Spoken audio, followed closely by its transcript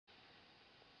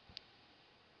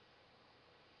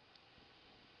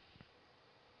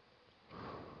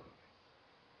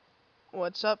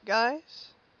What's up, guys?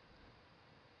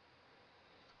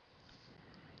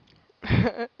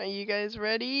 Are you guys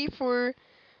ready for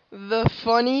the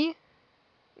funniest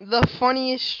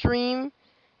stream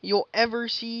you'll ever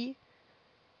see?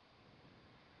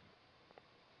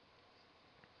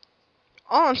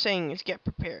 All I'm saying is get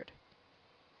prepared.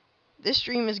 This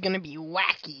stream is gonna be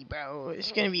wacky, bro.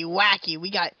 It's gonna be wacky.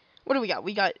 What do we got?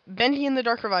 We got Bendy in the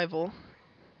Dark Revival,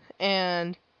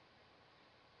 and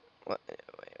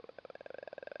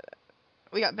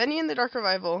we got Bendy in the Dark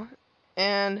Revival,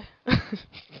 and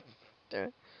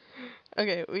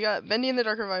okay, we got Bendy in the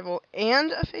Dark Revival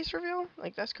and a face reveal.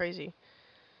 Like, that's crazy.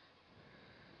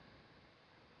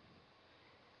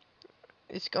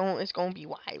 It's gonna be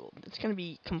wild. It's gonna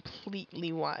be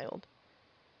completely wild.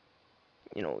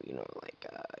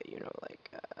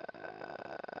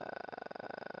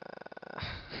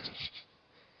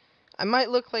 I might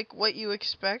look like what you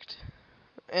expect,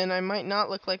 and I might not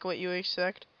look like what you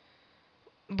expect,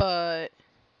 but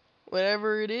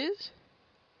whatever it is,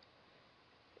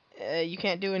 you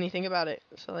can't do anything about it.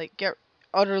 So, like, get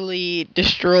utterly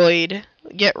destroyed,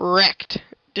 get wrecked,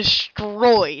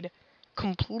 destroyed,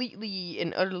 completely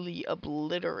and utterly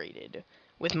obliterated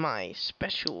with my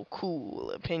special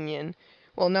cool opinion.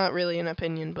 Well, not really an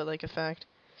opinion, but like a fact.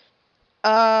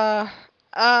 I'll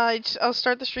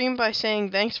start the stream by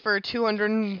saying thanks for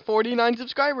 249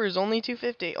 subscribers. Only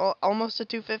 250, almost to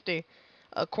 250,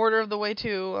 a quarter of the way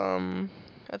to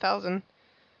 1,000,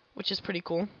 which is pretty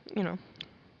cool.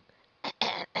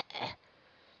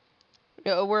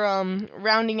 We're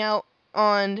rounding out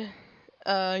on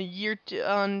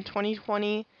on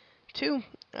 2022.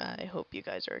 I hope you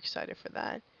guys are excited for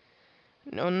that.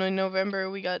 In November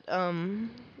we got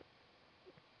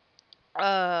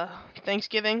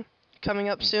Thanksgiving coming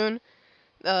up soon.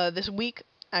 This week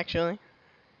actually.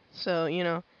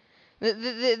 So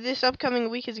this upcoming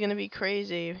week is gonna be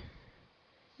crazy.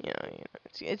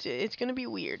 It's gonna be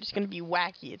weird. It's gonna be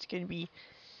wacky. It's gonna be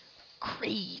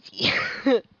crazy.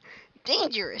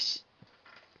 Dangerous.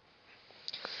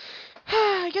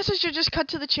 I guess I should just cut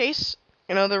to the chase.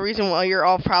 The reason why you're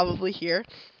all probably here.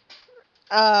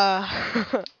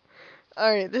 Alright,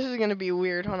 this is gonna be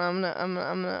weird. Hold on, I'm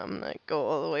gonna go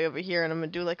all the way over here and I'm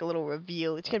gonna do like a little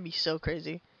reveal. It's gonna be so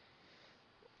crazy.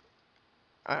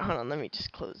 Alright, hold on, let me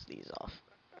just close these off.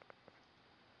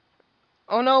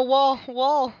 Oh no,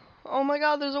 wall. Oh my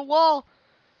god, there's a wall.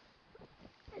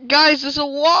 Guys, there's a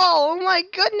wall. Oh my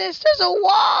goodness, there's a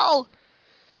wall.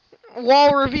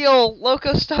 Wall reveal,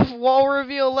 Loco stuff, wall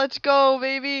reveal, let's go,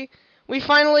 baby. We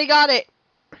finally got it.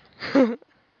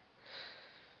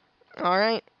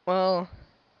 Alright, well.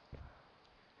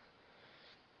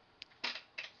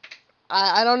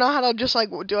 I don't know how to just, like,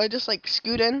 do I just, like,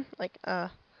 scoot in? Like,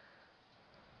 I'm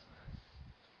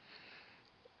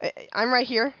right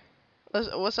here.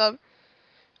 What's up?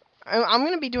 I'm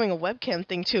gonna be doing a webcam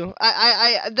thing, too.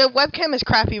 The webcam is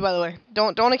crappy, by the way.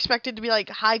 Don't expect it to be, like,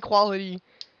 high quality.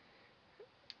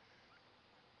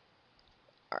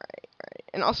 Alright.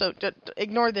 And also,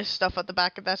 ignore this stuff at the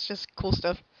back. That's just cool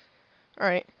stuff.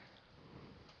 Alright.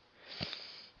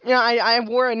 I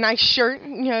wore a nice shirt.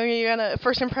 You gotta,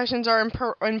 first impressions are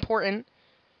important.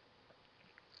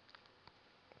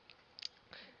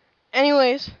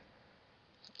 Anyways,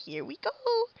 here we go.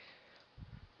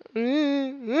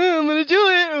 I'm gonna do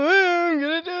it. I'm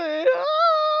gonna do it.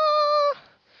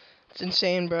 It's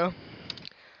insane, bro.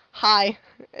 Hi.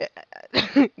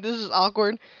 This is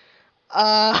awkward.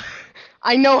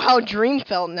 I know how Dream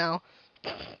felt now.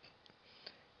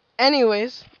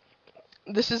 Anyways,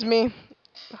 this is me.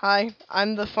 Hi,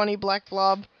 I'm the funny black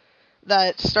blob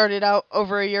that started out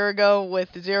over a year ago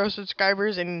with 0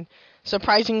 subscribers and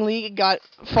surprisingly got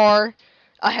far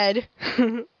ahead.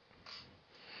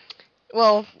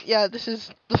 Well, yeah, this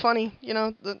is the funny,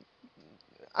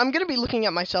 I'm gonna be looking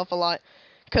at myself a lot,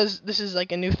 because this is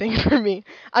like a new thing for me.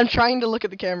 I'm trying to look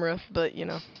at the camera, but,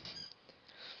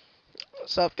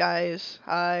 What's up, guys?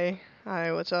 Hi,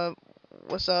 what's up?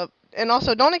 What's up? And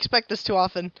also, don't expect this too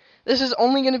often. This is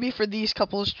only gonna be for these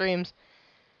couple of streams.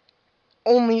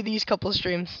 Only these couple of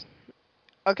streams.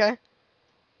 Okay?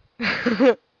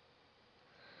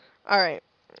 Alright.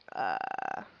 I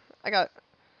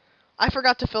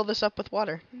forgot to fill this up with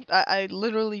water. I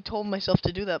literally told myself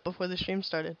to do that before the stream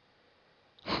started.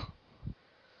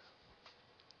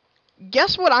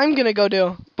 Guess what I'm gonna go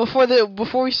do before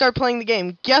we start playing the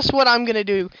game. Guess what I'm gonna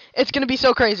do. It's gonna be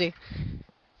so crazy.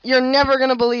 You're never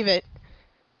gonna believe it.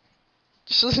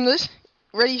 Just listen to this.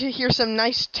 Ready to hear some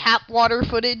nice tap water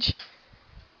footage?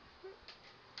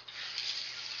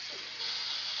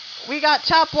 We got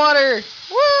tap water.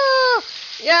 Woo!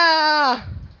 Yeah!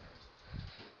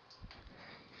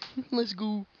 Let's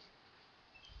go.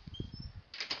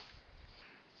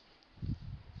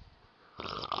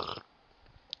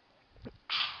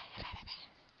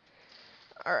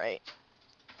 All right.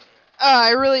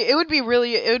 It would be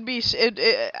really, it would be,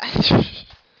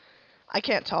 I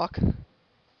can't talk.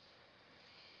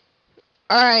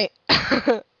 Alright.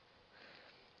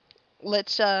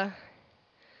 Let's, I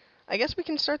guess we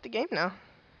can start the game now.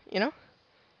 You know?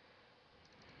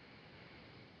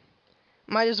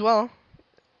 Might as well.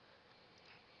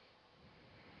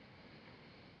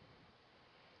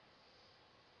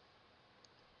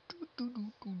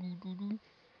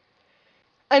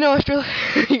 I know after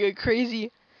like a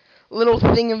crazy little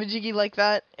thing of a jiggy like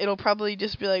that, it'll probably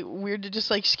just be like weird to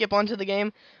just like skip onto the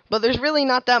game. But there's really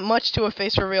not that much to a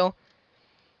face reveal.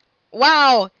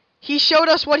 Wow, he showed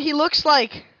us what he looks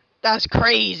like. That's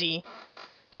crazy.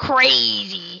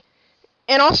 Crazy.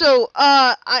 And also,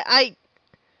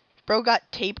 bro got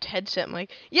taped headset mic.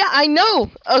 Yeah, I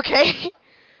know. Okay.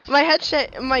 My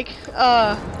headset mic,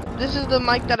 this is the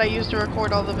mic that I use to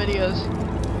record all the videos.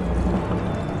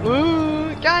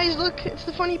 Ooh, guys, look, it's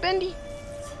the funny Bendy.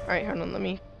 Alright, hold on, let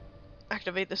me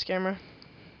activate this camera.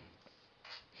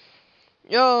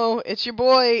 Yo, it's your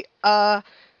boy,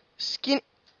 Skin.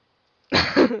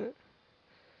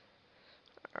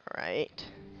 Alright.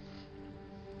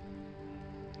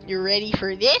 You ready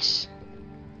for this?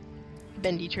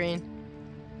 Bendy train.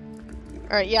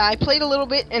 Alright, yeah, I played a little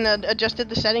bit and adjusted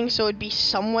the settings so it'd be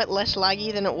somewhat less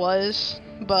laggy than it was,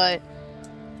 but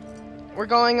we're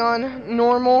going on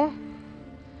normal.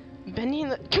 Bendy in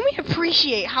the... Can we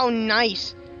appreciate how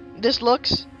nice this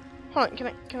looks? Hold on,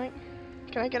 can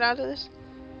I get out of this?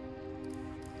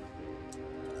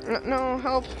 No,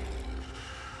 help.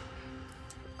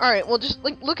 Alright, well just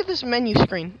look at this menu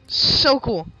screen. So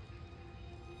cool.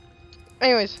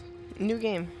 Anyways, new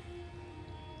game.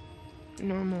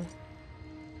 Normal.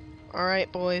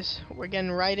 Alright, boys, we're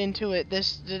getting right into it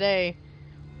today.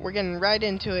 We're getting right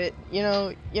into it. You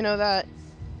know that.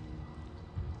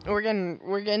 We're going.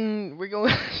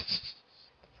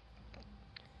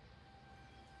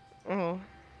 Oh.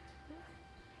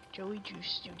 Joey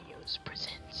Juice Studios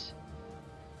presents.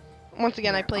 Once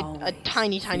again, I played a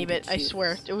tiny bit, I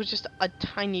swear. It was just a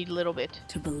tiny little bit.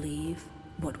 To believe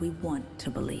what we want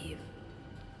to believe.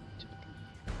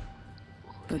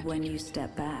 But when you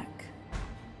step back,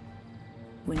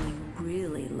 when you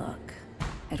really look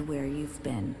at where you've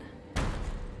been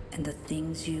and the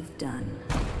things you've done.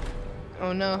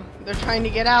 Oh no, they're trying to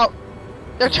get out.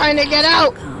 They're trying to get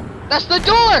out. That's the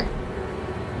door.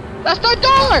 That's the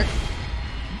door.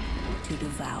 To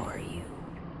devour you.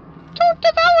 Don't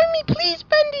devour me, please,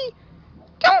 Bendy.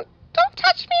 Don't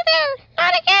touch me there.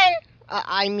 Not again.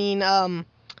 I mean,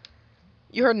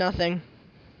 you heard nothing.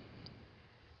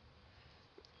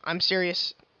 I'm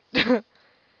serious.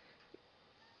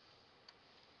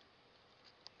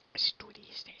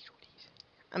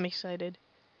 I'm excited.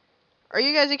 Are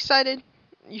you guys excited?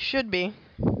 You should be.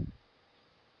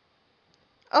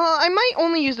 I might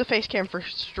only use the face cam for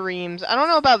streams. I don't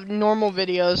know about normal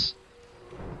videos.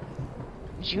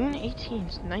 June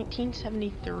 18th,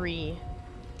 1973.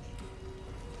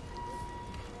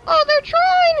 Oh, they're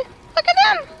drawing! Look at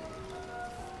them!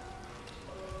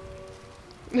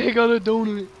 They got a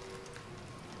donut.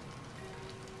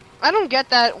 I don't get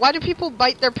that. Why do people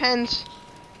bite their pens?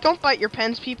 Don't bite your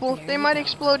pens, people. They might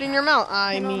explode in your mouth.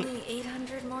 I mean, only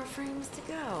 800 more frames to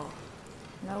go.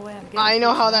 No way I'm getting I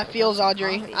know how that feels,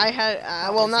 Audrey. I had,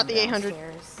 well, not the 800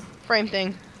 frame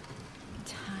thing.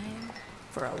 Time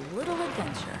for a little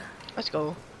adventure. Let's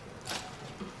go.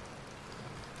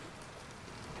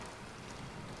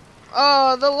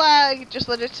 Oh, the lag. Just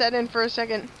let it set in for a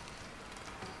second.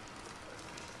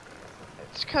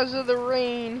 It's because of the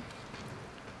rain.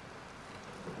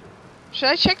 Should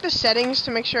I check the settings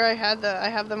to make sure I have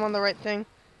them on the right thing?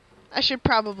 I should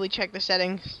probably check the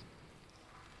settings.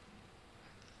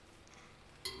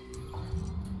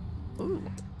 Ooh.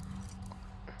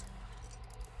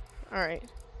 Alright.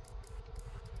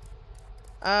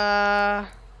 Yeah,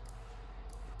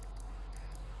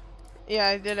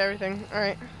 I did everything.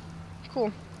 Alright.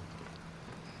 Cool.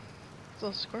 It's a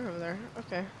little square over there.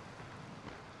 Okay.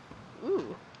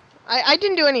 Ooh. I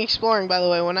didn't do any exploring, by the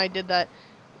way, when I did that.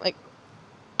 Like,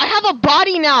 I have a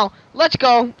body now! Let's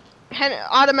go!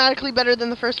 Automatically better than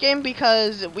the first game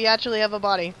because we actually have a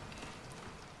body.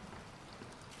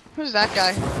 Who's that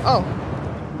guy? Oh.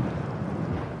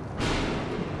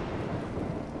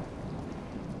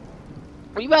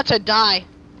 Are you about to die?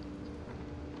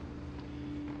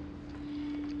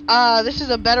 This is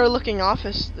a better looking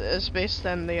office space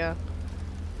than the,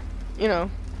 you know,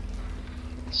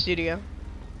 studio.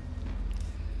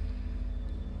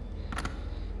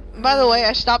 By the way,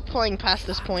 I stopped playing past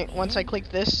this point once I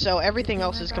clicked this, so everything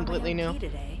else is completely new.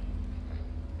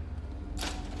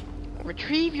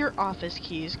 Retrieve your office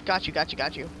keys. Got you, got you,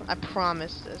 got you. I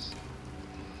promise this.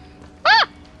 Ah!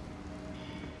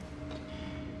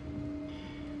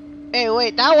 Hey,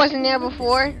 wait, that wasn't there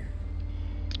before.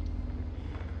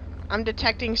 I'm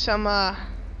detecting some, I'm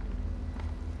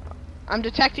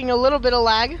detecting a little bit of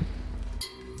lag.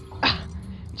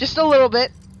 Just a little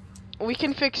bit. We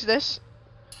can fix this.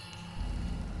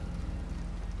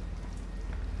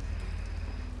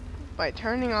 By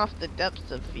turning off the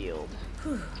depth of field.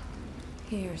 Whew.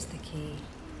 Here's the key.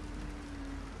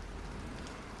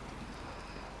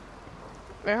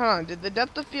 Wait, hold on. Did the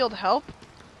depth of field help?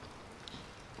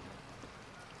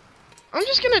 I'm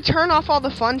just gonna turn off all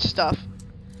the fun stuff.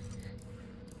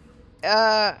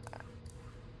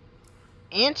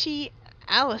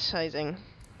 Anti-alicizing.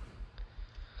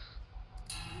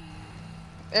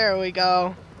 There we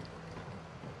go.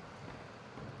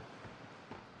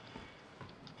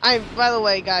 By the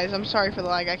way, guys, I'm sorry for the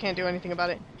lag. I can't do anything about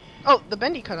it. Oh, the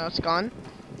bendy cutout's gone.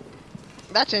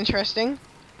 That's interesting.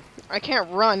 I can't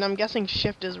run. I'm guessing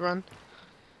shift is run.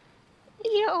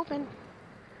 Yeah, open.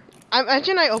 I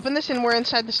imagine I open this and we're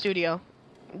inside the studio.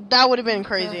 That would have been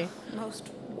crazy. The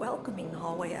most welcoming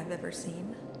hallway I've ever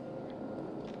seen.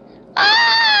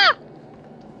 Ah!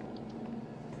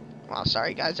 Wow,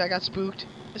 sorry guys, I got spooked.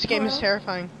 This game is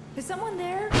terrifying. Is someone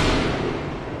there?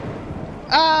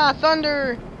 Ah,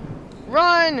 thunder!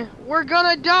 Run! We're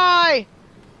gonna die!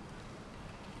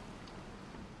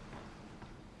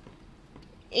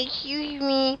 Excuse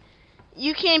me.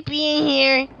 You can't be in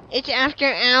here. It's after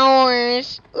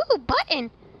hours. Ooh, button.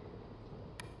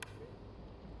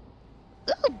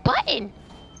 Ooh, button.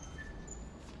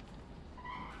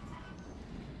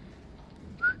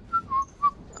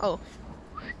 Oh.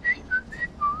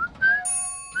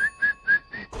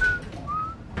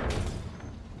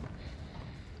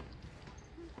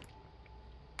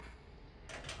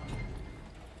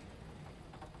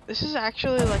 This is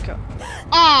actually like a...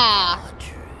 Ah!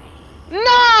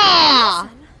 No!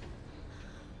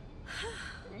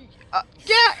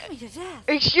 Yeah.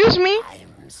 Excuse me?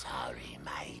 I'm sorry,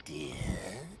 my dear.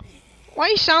 Why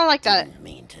you sound like that? Didn't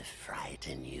mean to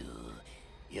frighten you.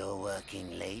 You're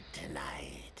working late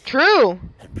tonight. True.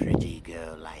 A pretty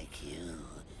girl like you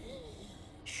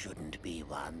shouldn't be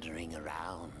wandering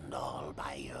around all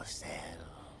by yourself.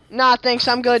 Nah, thanks.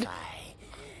 I'm good.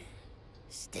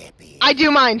 Step in. I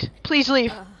do mind. Please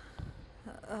leave.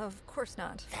 Of course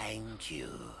not. Thank you,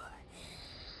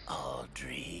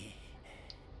 Audrey.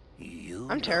 You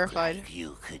I'm terrified. Look like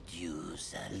you could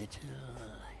use a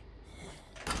little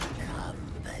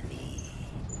company.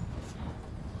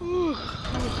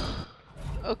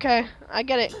 Okay, I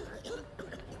get it.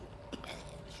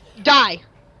 Die.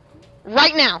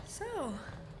 Right now. So,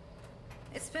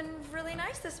 it's been really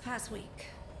nice this past week.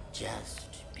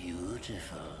 Just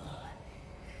beautiful.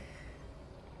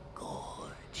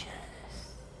 Gorgeous.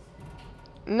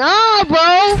 Nah,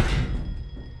 bro.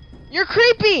 You're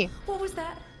creepy. What was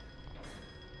that?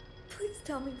 Please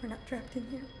tell me we're not trapped in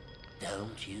here.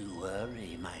 Don't you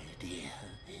worry, my dear.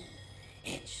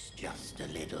 It's just a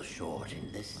little short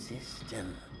in the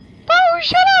system. Oh,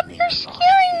 shut up. You're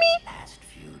scaring me. Past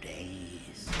few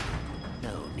days.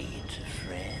 No need to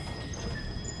fret.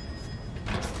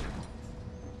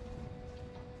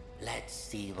 Let's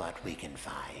see what we can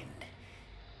find.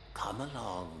 Come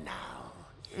along now.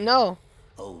 No.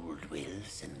 Old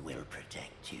Wilson will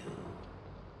protect you.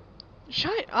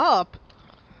 Shut up.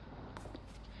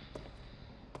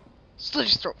 Slit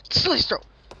his throat. Slit his throat.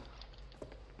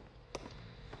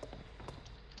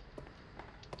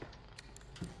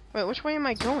 Wait, which way am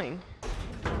I going?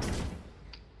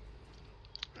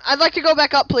 I'd like to go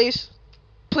back up, please.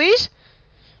 Please?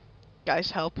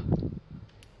 Guys, help.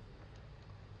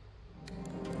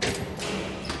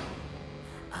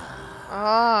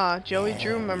 Ah, Joey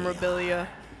Drew memorabilia.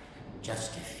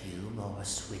 Just a few more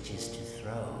switches to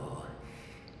throw.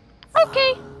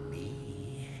 Okay. Follow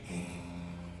me.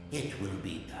 It will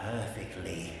be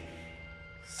perfectly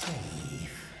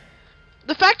safe.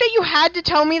 The fact that you had to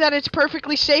tell me that it's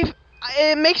perfectly safe,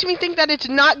 it makes me think that it's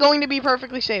not going to be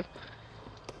perfectly safe.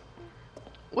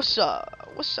 What's up?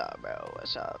 What's up, bro?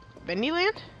 What's up? Bendy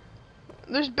Land?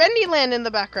 There's Bendy Land in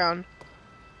the background.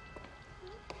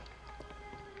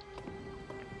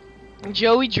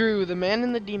 Joey Drew, the man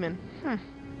and the demon.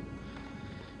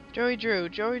 Joey Drew.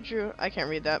 I can't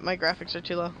read that. My graphics are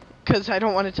too low. Because I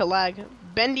don't want it to lag.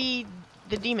 Bendy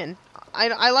the demon.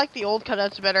 I like the old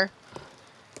cutouts better.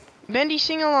 Bendy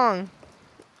sing along.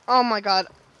 Oh my god.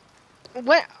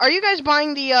 What are you guys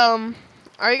buying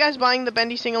the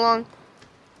Bendy sing along?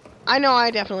 I know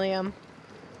I definitely am.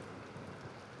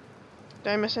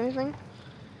 Did I miss anything?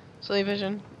 Silly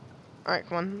vision. Alright,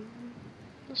 come on.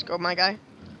 Let's go, my guy.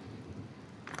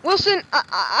 Wilson,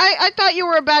 I thought you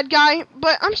were a bad guy,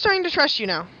 but I'm starting to trust you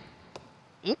now.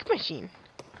 Ink machine.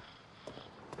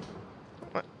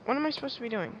 What am I supposed to be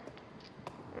doing?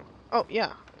 Oh,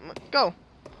 yeah. Go.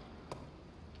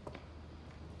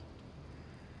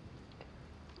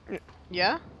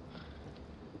 Yeah?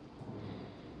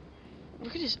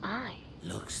 Look at his eye.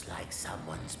 Looks like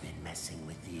someone's been messing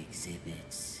with the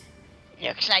exhibits.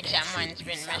 Looks like There someone's should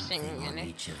be been messing something on in it.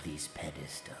 each of these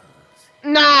pedestals.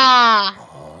 Nah!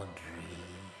 Audrey,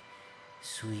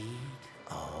 sweet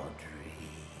Audrey.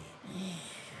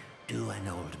 Do an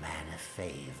old man a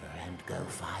favor and go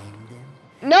find them.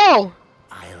 No!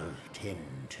 I'll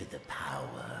tend to the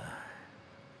power.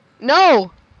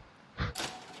 No!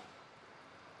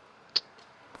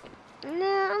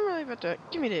 Nah, I'm really about to...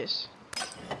 Give me this.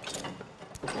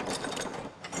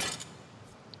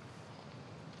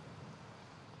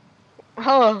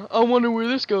 Huh, I wonder where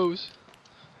this goes.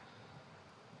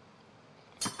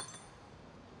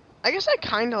 I guess I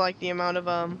kinda like the amount of,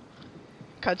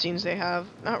 cutscenes they have.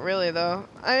 Not really, though.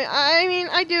 I mean,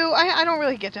 I do. I don't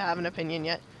really get to have an opinion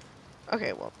yet.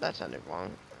 Okay, well, that sounded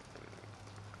wrong.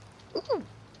 Ooh!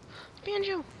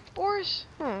 Banjo! Boris!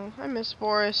 Oh, I miss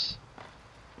Boris.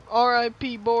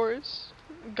 R.I.P. Boris.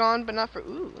 Gone, but not for...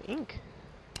 Ooh, ink.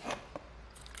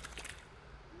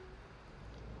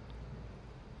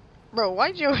 Bro,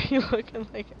 why'd you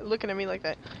looking at me like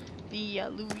that? The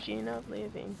illusion of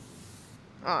living.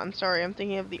 Oh, I'm sorry. I'm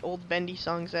thinking of the old Bendy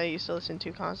songs that I used to listen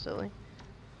to constantly.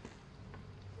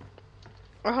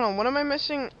 Oh, hold on. What am I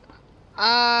missing?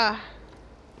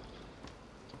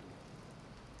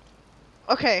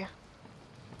 Okay.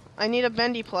 I need a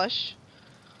Bendy plush.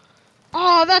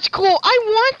 Oh, that's cool. I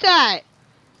want that.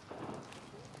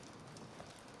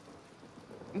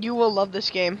 You will love this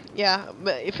game. Yeah,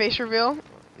 but face reveal?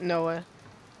 No way.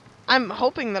 I'm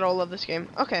hoping that I'll love this game.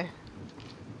 Okay.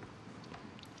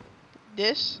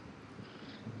 This?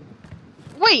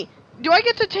 Wait, do I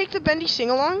get to take the Bendy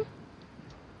sing-along?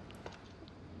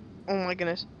 Oh my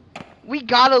goodness. We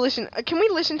gotta listen. Can we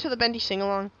listen to the Bendy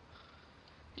sing-along?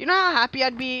 Do you know how happy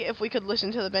I'd be if we could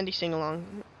listen to the Bendy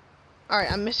sing-along?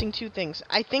 Alright, I'm missing two things.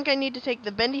 I think I need to take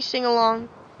the Bendy sing-along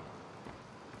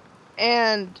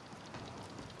and...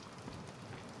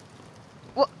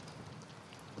 What?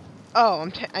 Oh,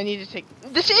 I need to take...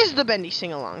 This is the Bendy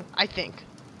sing-along, I think.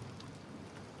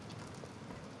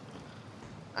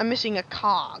 I'm missing a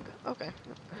cog. Okay.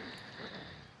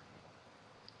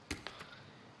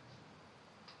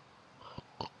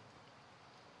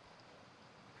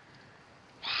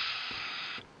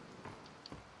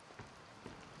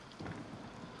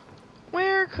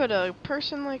 Where could a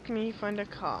person like me find a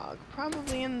cog?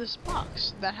 Probably in this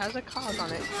box that has a cog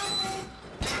on it.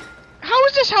 How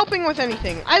is this helping with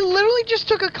anything? I literally just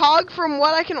took a cog from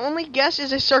what I can only guess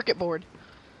is a circuit board.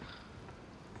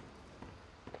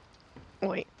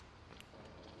 Wait.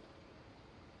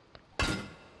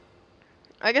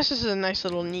 I guess this is a nice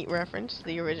little neat reference to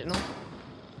the original.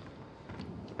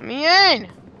 Let me in!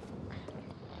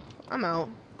 I'm out.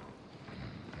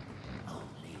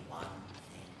 Only one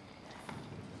thing.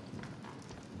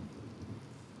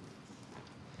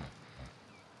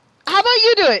 How about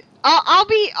you do it? I'll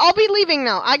be leaving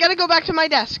now. I gotta go back to my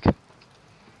desk.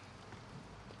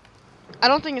 I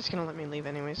don't think it's gonna let me leave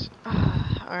anyways.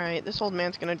 Alright, this old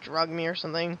man's gonna drug me or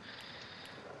something.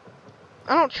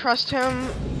 I don't trust him.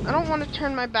 I don't want to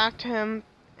turn my back to him.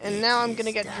 And now I'm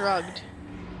gonna get drugged.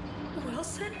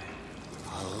 Wilson?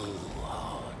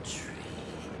 Oh, Audrey.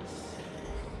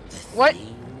 The What?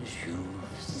 things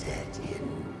you've set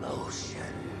in motion.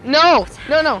 No!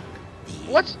 No, no. The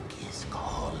What's... ink is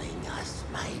calling us,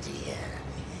 my dear.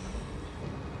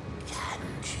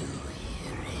 Can't you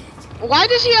hear it? Why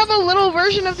does he have a little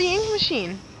version of the ink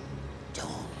machine?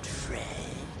 Don't fret.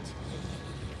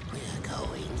 We're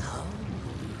going home.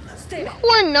 Stay back.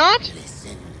 We're not!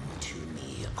 Listen to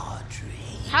me,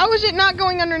 Audrey. How is it not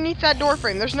going underneath that door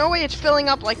frame? There's no way it's filling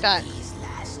up like that. These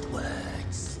last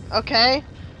words. Okay?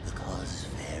 Because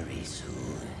very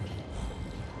soon,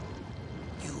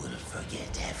 you will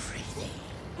forget everything.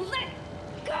 Let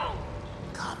go!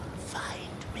 Come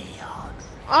find me, Audrey.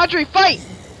 Audrey, fight!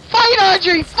 Fight,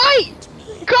 Audrey! Fight!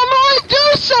 Come on,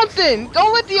 do something!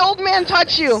 Don't let the old man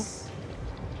touch you!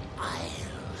 I'll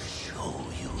show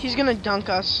you He's gonna dunk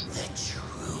us. the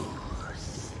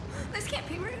truth. This can't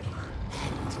be real.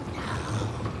 And now,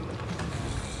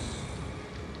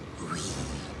 we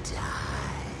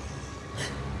die.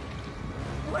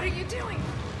 What are you doing?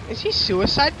 Is he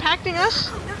suicide pacting us?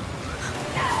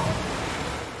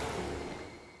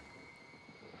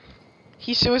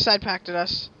 He suicide pacted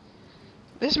us.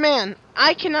 This man.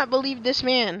 I cannot believe this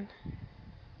man.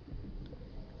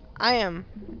 I am.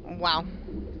 Wow.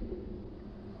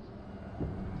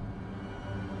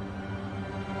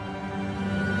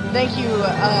 Thank you,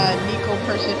 Nico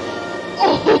person.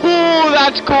 Oh,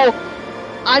 that's cool.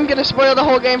 I'm gonna spoil the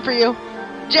whole game for you.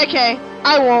 JK,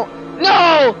 I won't.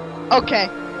 No! Okay.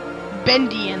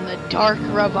 Bendy and the Dark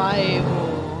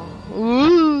Revival.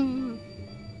 Ooh.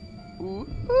 Ooh.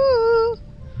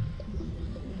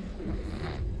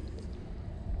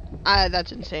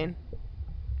 That's insane.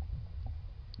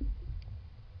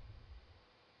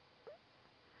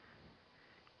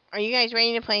 Are you guys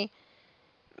ready to play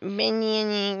Bendy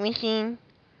and the Machine?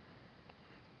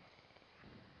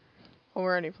 Well,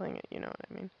 we're already playing it, you know what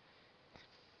I mean.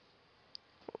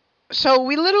 So,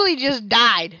 we literally just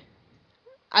died.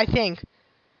 I think.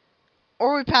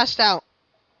 Or we passed out.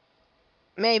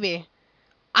 Maybe.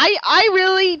 I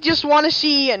really just want to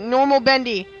see normal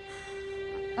Bendy.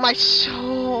 My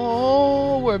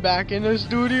soul. We're back in the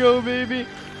studio, baby.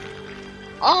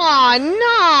 Aw,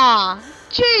 nah.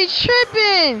 Jay's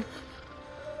tripping.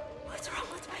 What's wrong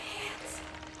with my hands?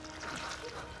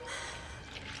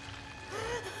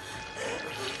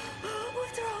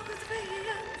 What's wrong with my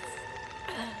hands?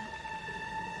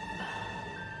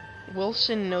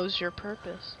 Wilson knows your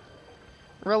purpose.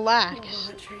 Relax.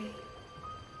 Audrey,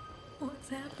 what's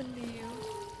happened to you?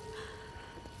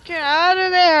 Get out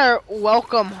of there.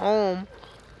 Welcome home.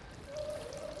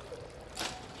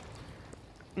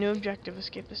 New objective,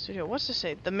 escape the studio. What's to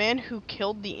say? The man who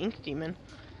killed the ink demon.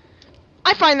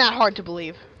 I find that hard to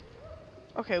believe.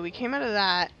 Okay, we came out of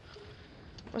that.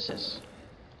 What's this?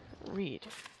 Read.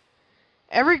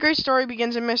 Every great story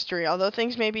begins in mystery. Although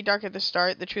things may be dark at the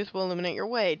start, the truth will illuminate your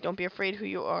way. Don't be afraid who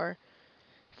you are.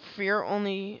 Fear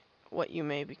only what you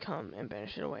may become and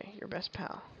banish it away. Your best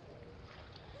pal.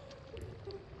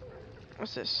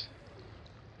 What's this?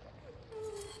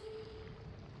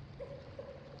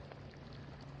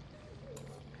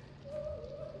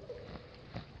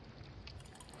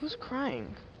 Who's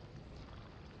crying?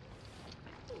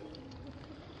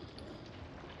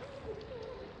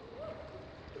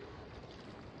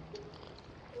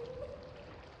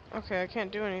 Okay, I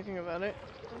can't do anything about it.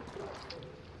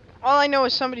 All I know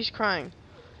is somebody's crying.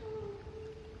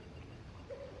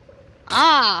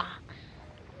 Ah!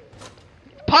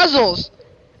 Puzzles!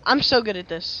 I'm so good at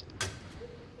this.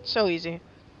 So easy.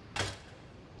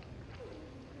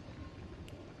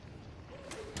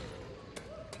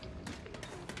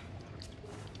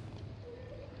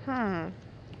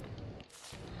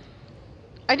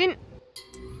 I didn't...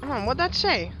 Hold on, what'd that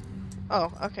say?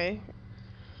 Oh, okay.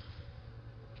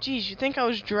 Jeez, you think I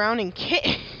was drowning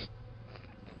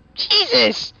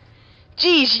Jesus!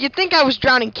 Jeez, you'd think I was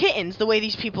drowning kittens the way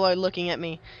these people are looking at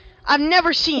me. I've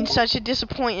never seen such a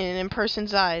disappointment in a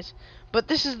person's eyes. But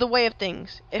this is the way of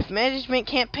things. If management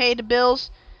can't pay the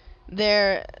bills,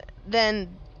 then...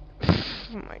 Oh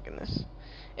my goodness.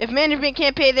 If management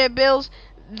can't pay their bills,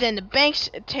 then the banks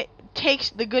takes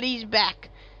the goodies back.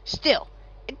 Still,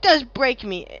 it does break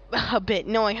me a bit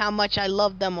knowing how much I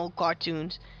love them old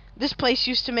cartoons. This place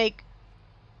used to make...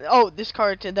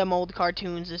 them old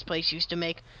cartoons this place used to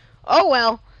make. Oh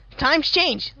well, times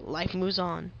change. Life moves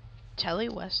on. Telly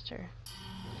Wester.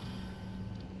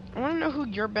 I want to know who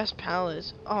your best pal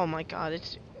is. Oh my god,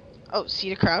 it's... Oh, see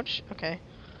to crouch? Okay.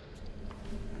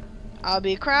 I'll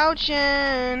be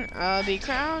crouching. I'll be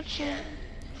crouching.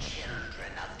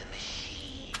 Children of the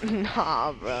machine.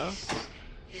 Nah, bro.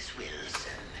 Is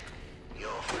Wilson,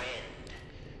 your friend,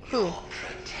 Who? your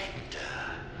protector,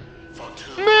 for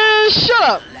Man, shut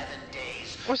up! 11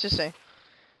 days. What's this say?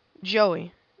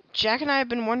 Joey. Jack and I have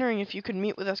been wondering if you could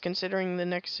meet with us considering the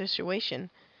next situation.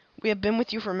 We have been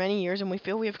with you for many years and we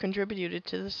feel we have contributed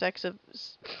to the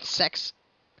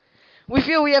We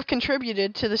feel we have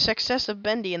contributed to the success of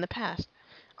Bendy in the past.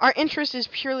 Our interest is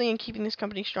purely in keeping this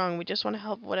company strong. We just want to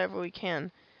help whatever we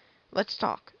can. Let's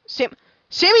talk.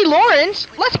 Sammy Lawrence!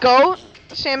 Let's go!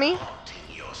 Sammy. Haunting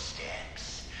your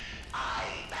steps. I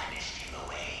banished him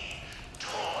away,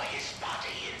 tore his body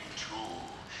in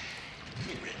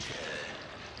two. In return,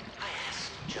 I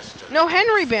asked just a No,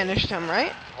 Henry banished him,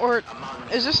 right? Or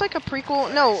is this like a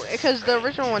prequel? No, because the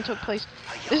original one took place.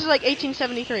 This is like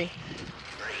 1873.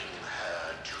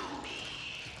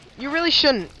 You really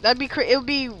shouldn't. It would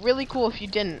be really cool if you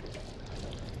didn't.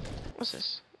 What's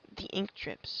this? The ink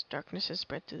drips. Darkness has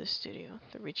spread through the studio.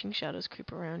 The reaching shadows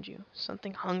creep around you.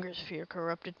 Something hungers for your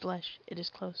corrupted flesh. It is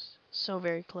close. So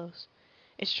very close.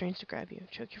 It strains to grab you,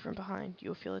 choke you from behind.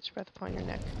 You will feel its breath upon your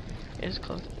neck. It is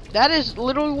close. That is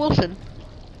literally Wilson.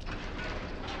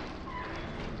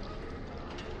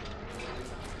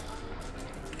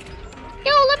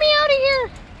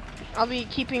 I'll be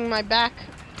keeping my back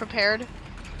prepared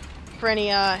for any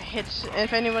hits.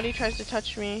 If anybody tries to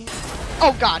touch me.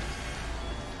 Oh God!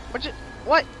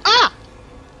 What? Ah!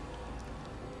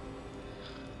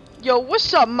 Yo,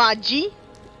 what's up, my G?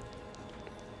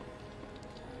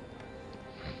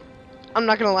 I'm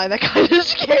not gonna lie, that kind of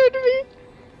scared me.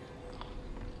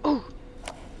 Oh.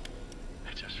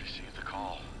 I just received the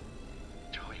call.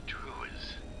 Joey Drew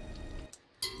is...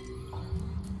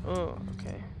 Oh,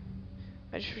 okay.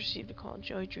 I just received a call.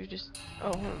 Joey Drew just...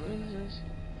 Oh, hold on, what is this?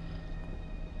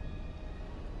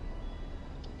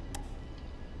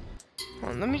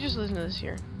 Hold on, let me just listen to this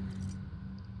here.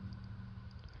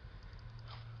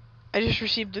 I just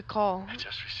received a call. I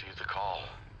just received the call.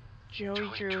 Joey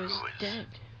Drew is dead.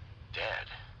 Dead.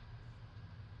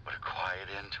 What a quiet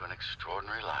end to an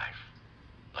extraordinary life.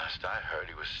 Last I heard,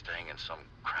 he was staying in some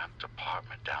cramped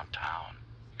apartment downtown.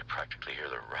 You could practically hear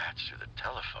the rats through the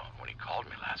telephone when he called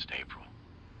me last April.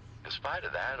 In spite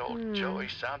of that, old Joey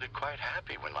sounded quite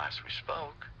happy when last we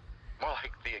spoke. More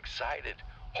like the excited,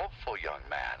 hopeful young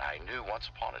man I knew once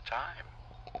upon a time.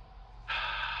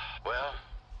 Well,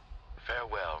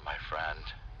 farewell, my friend.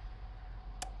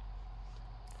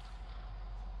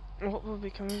 What will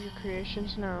become of your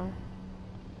creations now?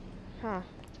 Huh.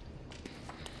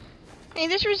 Hey,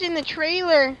 this was in the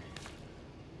trailer.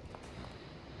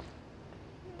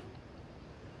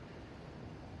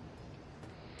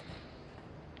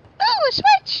 Oh, a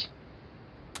switch!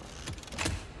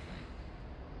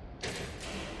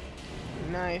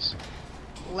 Nice.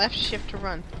 Left shift to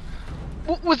run.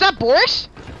 Was that Boris?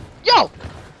 Yo!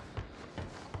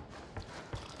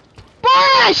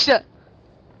 Boris! That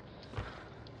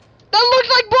looked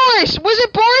like Boris! Was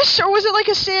it Boris or was it like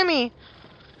a Sammy?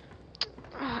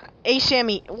 A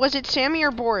Sammy. Was it Sammy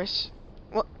or Boris?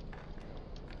 What?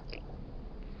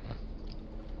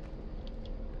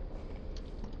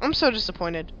 I'm so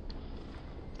disappointed.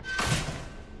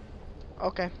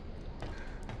 Okay.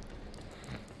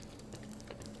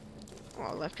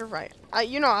 Oh, left or right?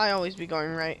 You know I always be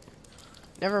going right.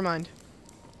 Never mind.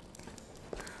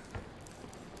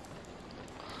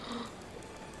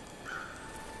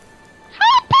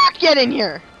 How did Bach get in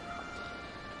here?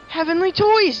 Heavenly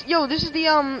Toys! Yo, this is the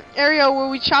area where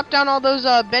we chopped down all those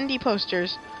Bendy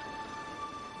posters.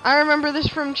 I remember this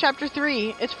from chapter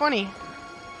 3. It's funny.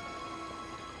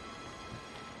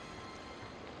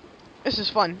 This is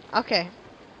fun. Okay.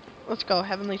 Let's go.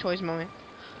 Heavenly Toys moment.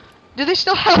 Do they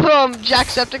still have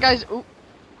Jacksepticeye's? Ooh.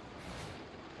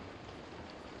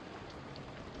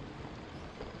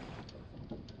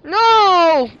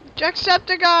 No!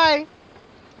 Jacksepticeye!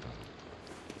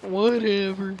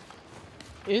 Whatever.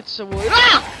 It's a wood.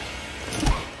 Ah!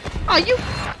 Ah, you.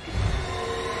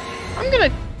 I'm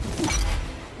gonna.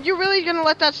 You really gonna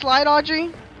let that slide, Audrey?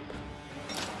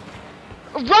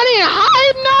 Running and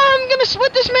hide? No, I'm gonna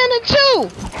split this man in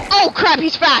two. Oh crap,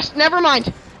 he's fast. Never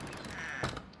mind.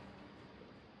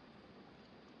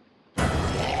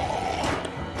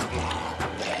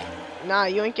 Nah,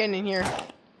 you ain't getting in here.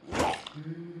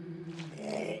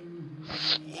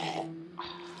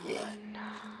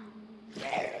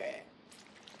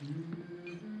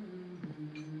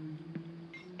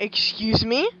 Excuse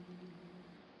me?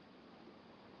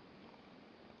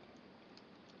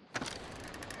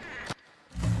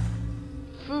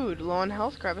 Food, low on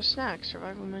health, grab a snack.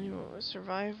 Survival menu.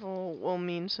 Survival will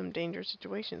mean some dangerous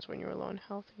situations. When you're low on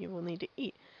health, you will need to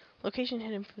eat. Location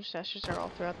hidden food stashes are all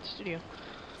throughout the studio.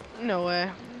 No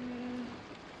way.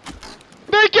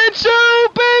 Bacon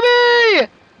soup,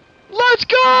 baby! Let's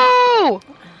go!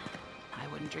 I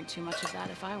wouldn't drink too much of that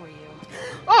if I were you.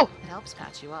 Oh! It helps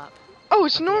patch you up. Oh,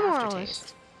 it's But the normal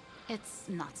aftertaste, Alice. it's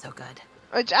not so good.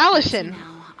 It's Allison.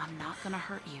 Now, I'm not gonna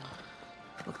hurt you.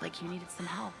 It looked like you needed some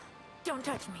help. Don't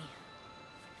touch me.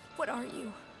 What are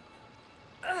you?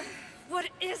 Ugh, what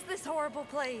is this horrible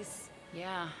place?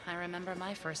 Yeah, I remember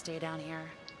my first day down here.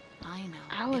 I know.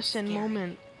 Allison it's scary,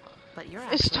 moment. But you're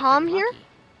Is actually Tom pretty here? lucky.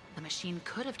 The machine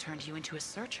could have turned you into a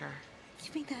searcher.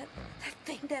 You mean that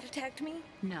thing that attacked me?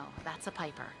 No, that's a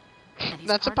Piper. And he's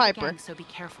That's a part of the Piper. gang, so be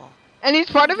careful. And he's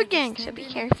part of a Can't gang, so stand be it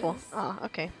like careful. this. Oh,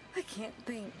 okay. I can't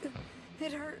think.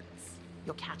 It hurts.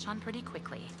 You'll catch on pretty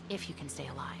quickly, if you can stay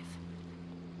alive.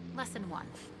 Lesson 1.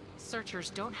 Searchers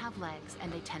don't have legs,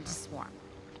 and they tend to swarm.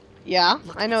 Yeah,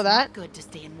 Look, I know it's that. not good to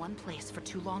stay in one place for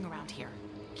too long around here.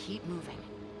 Keep moving,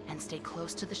 and stay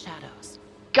close to the shadows.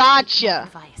 Take my Gotcha.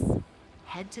 advice.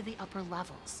 Head to the upper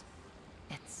levels.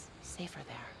 It's safer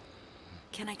there.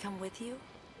 Can I come with you?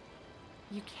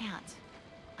 You can't.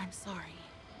 I'm sorry.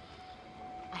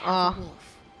 I have a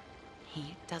wolf.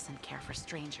 He doesn't care for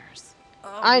strangers.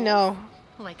 I know.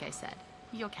 Like I said,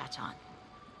 you'll catch on.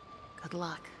 Good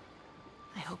luck.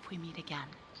 I hope we meet again.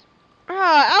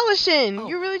 Ah, Allison, Oh,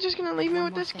 you're really just gonna leave and me one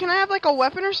with more this? thing. Can I have like a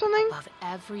weapon or something? Above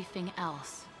everything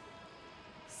else,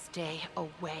 stay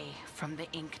away from the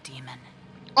ink demon.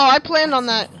 Oh, I planned on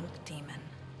What's that. an ink demon?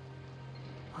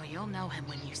 Oh, you'll know him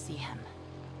when you see him.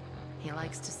 He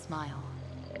likes to smile,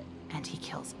 and he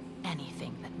kills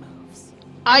anything that moves.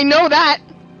 I know that.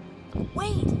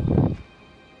 Wait!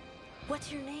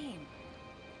 What's your name?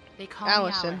 They call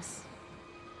Allison. me Alice.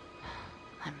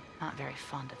 I'm not very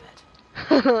fond of it.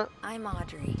 I'm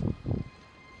Audrey.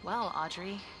 Well,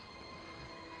 Audrey,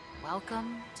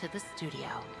 welcome to the studio.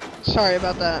 Sorry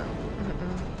about that.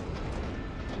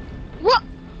 What?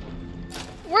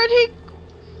 Where'd he?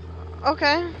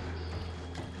 Okay.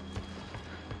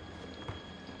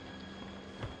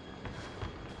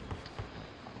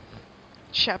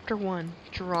 Chapter 1,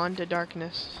 Drawn to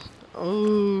Darkness.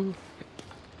 Oh.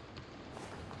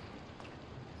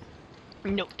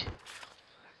 Note.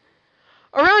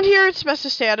 Around here, it's best to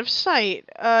stay out of sight.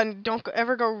 Don't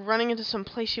ever go running into some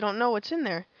place you don't know what's in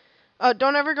there.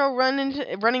 Don't ever go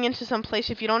running into some place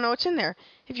if you don't know what's in there.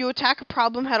 If you attack a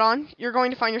problem head on, you're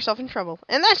going to find yourself in trouble.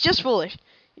 And that's just foolish.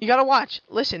 You gotta watch,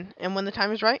 listen, and when the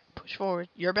time is right, push forward.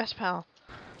 Your best pal.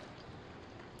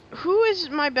 Who is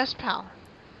my best pal?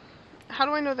 How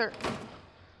do I know they're...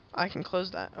 I can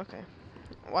close that. Okay.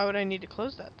 Why would I need to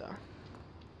close that, though?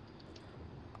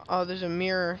 Oh, there's a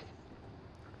mirror.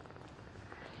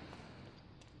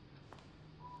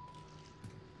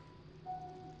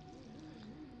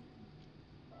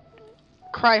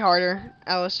 Cry harder,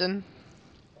 Allison.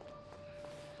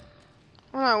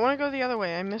 Oh, no, I want to go the other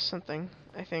way. I missed something,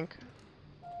 I think.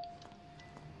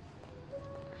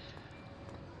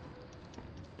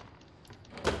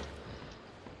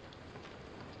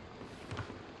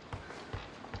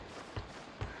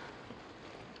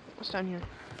 What's down here?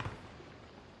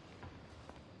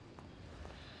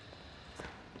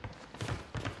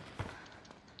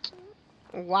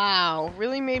 Wow,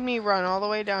 really made me run all the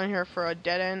way down here for a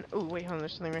dead end. Oh, wait, hold on,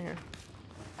 there's something right here.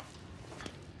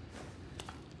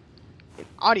 An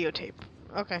audio tape.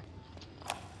 Okay.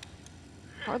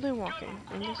 Hardly walking.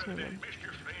 In this movement.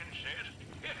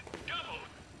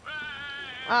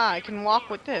 Ah, I can walk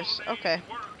with this. Okay.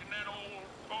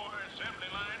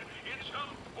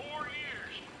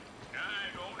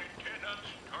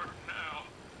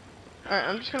 Alright,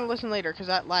 I'm just gonna listen later, because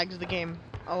that lags the game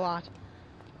a lot.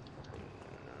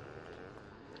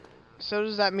 So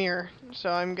does that mirror. So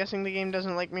I'm guessing the game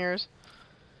doesn't like mirrors.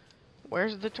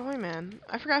 Where's the toy man?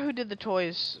 I forgot who did the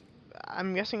toys.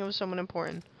 I'm guessing it was someone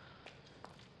important.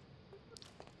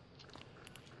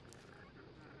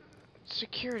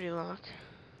 Security lock.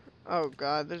 Oh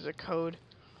god, there's a code.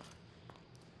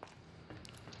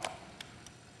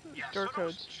 Door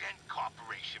codes. Those Gen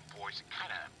Corporation boys are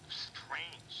kind of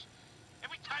strange.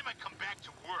 Every time I come back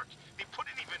to work, they put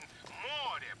in even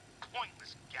more of their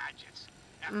pointless gadgets.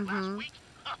 After last week,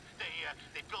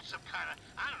 they built some kind of,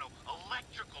 I don't know,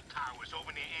 electrical towers over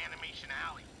near Animation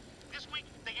Alley. This week,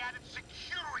 they added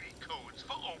security codes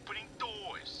for opening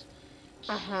doors.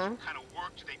 What kind of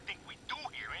work do they think we do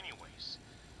here anyways?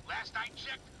 Last I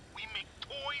checked, we make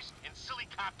toys and silly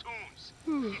cartoons.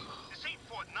 This ain't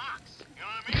Fort Knox, you know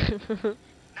what I mean?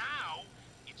 Now,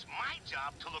 it's my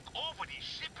job to look over these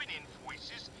shipping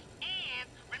invoices and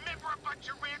remember a bunch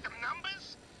of random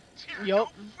numbers? Yup. No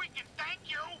freaking thank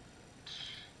you!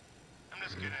 I'm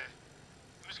just gonna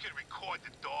record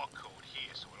the door code here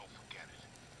so I don't forget it.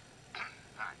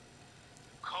 Alright.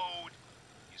 Code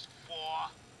is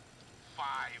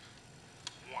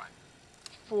 451.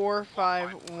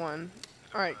 451.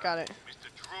 Alright, got it. Mr.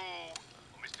 Drew or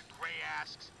Mr. Gray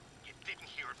asks, you didn't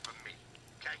hear it from me,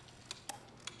 okay?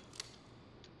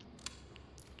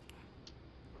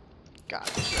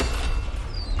 Gotcha.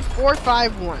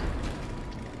 451.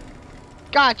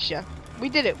 Gotcha. We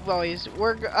did it, boys.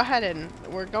 We're ahead and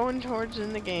we're going towards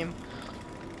in the game.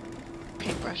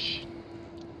 Paintbrush.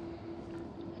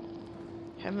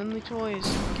 Heavenly toys.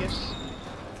 Gifts.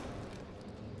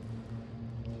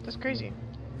 That's crazy.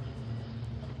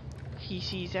 He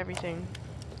sees everything.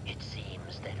 It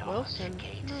seems that Wilson.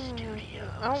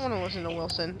 I don't want to listen to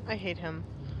Wilson. I hate him.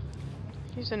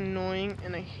 He's annoying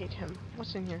and I hate him.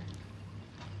 What's in here?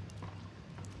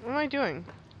 What am I doing?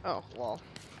 Oh, lol.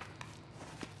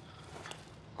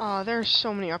 Aw, there are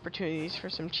so many opportunities for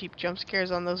some cheap jump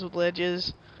scares on those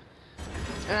ledges.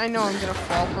 And I know I'm gonna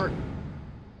fall for it.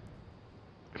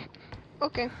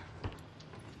 Okay.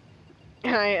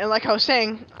 And like I was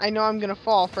saying, I know I'm gonna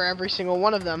fall for every single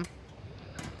one of them.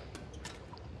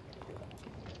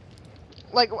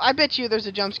 Like, I bet you there's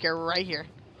a jump scare right here.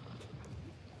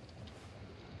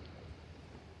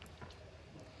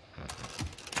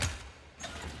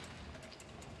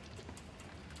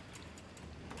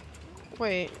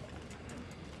 Wait.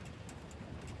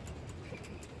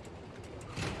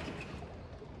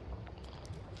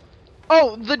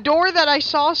 Oh, the door that I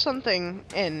saw something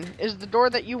in is the door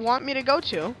that you want me to go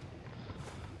to.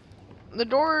 The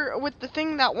door with the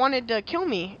thing that wanted to kill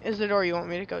me is the door you want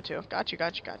me to go to. Got you,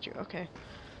 got you, got you. Okay.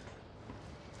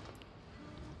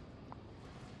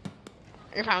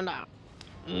 You found out.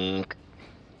 Ink.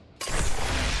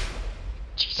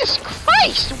 Jesus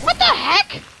Christ! What the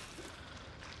heck?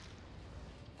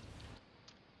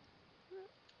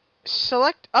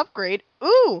 Select upgrade.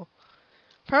 Ooh!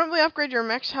 Permanently upgrade your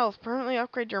max health. Permanently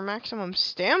upgrade your maximum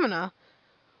stamina.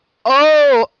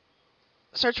 Oh!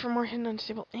 Search for more hidden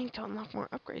unstable ink to unlock more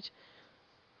upgrades.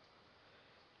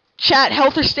 Chat,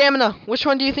 health or stamina? Which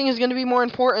one do you think is going to be more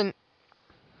important?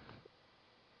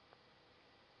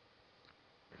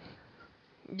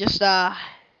 Just, health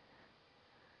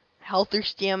or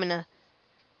stamina.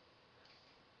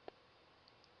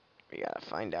 We gotta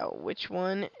find out which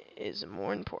one is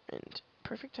more important.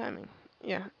 Perfect timing.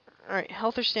 Yeah. Alright,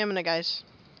 health or stamina, guys.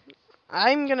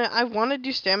 I want to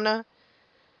do stamina,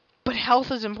 but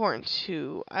health is important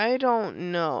too. I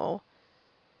don't know.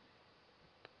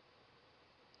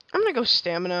 I'm gonna go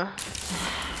stamina.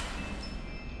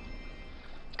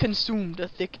 Consumed a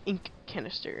thick ink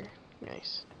canister.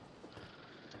 Nice.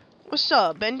 What's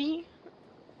up, Bendy?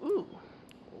 Ooh.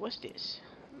 What's this?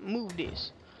 Move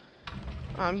this.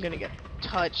 I'm gonna get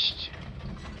touched.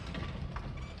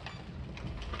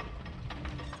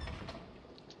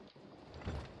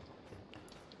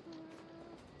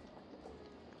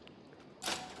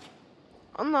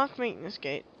 Unlock maintenance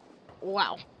gate.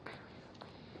 Wow.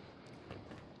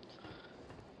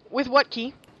 With what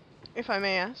key, if I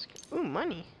may ask? Ooh,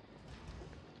 money.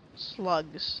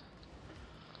 Slugs.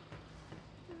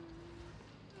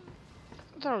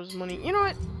 I thought it was money. You know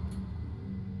what?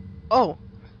 Oh.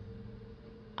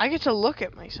 I get to look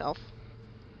at myself.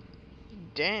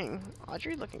 Dang.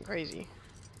 Audrey looking crazy.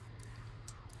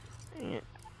 Yeah.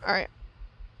 Alright.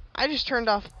 I just turned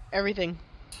off everything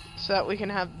so that we can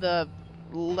have the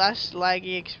less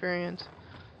laggy experience.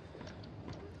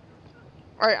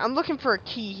 Alright, I'm looking for a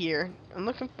key here. I'm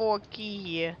looking for a key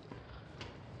here.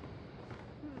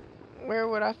 Where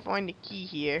would I find a key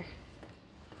here?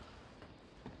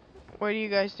 Where do you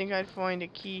guys think I'd find a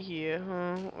key here,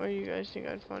 huh? Where do you guys think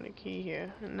I'd find a key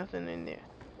here? Nothing in there.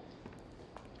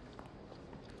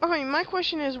 Okay, my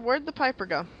question is, where'd the Piper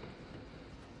go?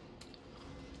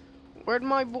 Where'd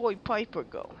my boy Piper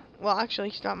go? Well, actually,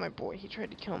 he's not my boy. He tried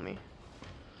to kill me.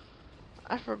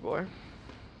 I forgot.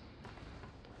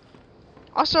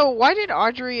 Also, why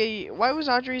was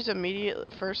Audrey's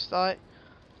immediate first thought?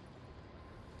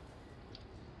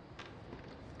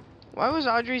 Why was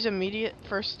Audrey's immediate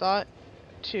first thought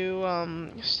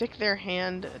to, stick their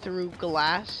hand through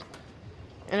glass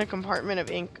in a compartment of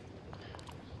ink?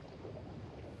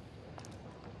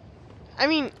 I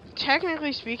mean,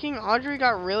 technically speaking, Audrey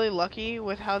got really lucky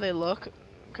with how they look,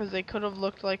 because they could have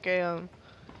looked like a,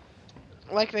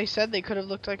 like they said, they could have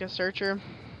looked like a searcher.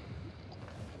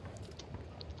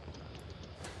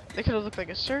 They could have looked like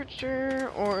a searcher,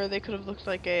 or they could have looked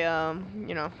like a,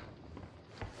 you know,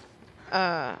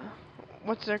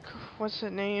 what's the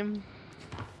name?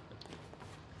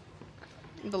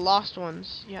 The Lost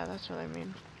Ones. Yeah, that's what I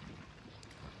mean.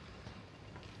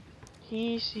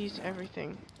 He sees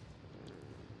everything.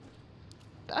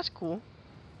 That's cool.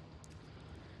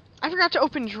 I forgot to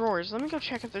open drawers. Let me go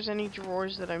check if there's any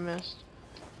drawers that I missed.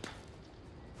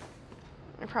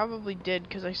 I probably did,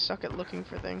 because I suck at looking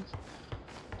for things.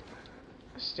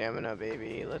 Stamina,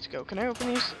 baby. Let's go. Can I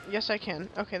open these? Yes, I can.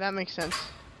 Okay, that makes sense.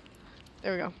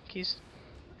 There we go. Keys.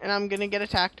 And I'm gonna get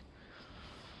attacked.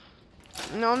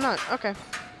 No, I'm not. Okay.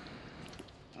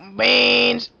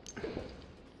 Beans!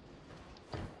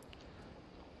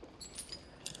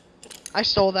 I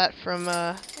stole that from,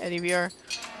 Eddie VR.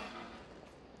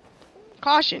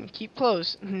 Caution! Keep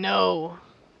close. No!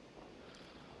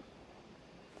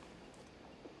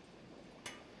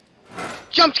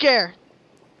 Jump scare!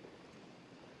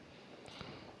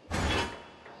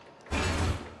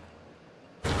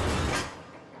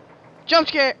 Jump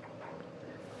scare!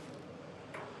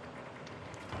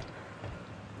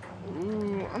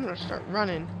 Ooh, I'm gonna start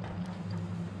running.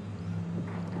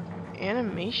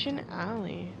 Animation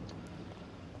Alley.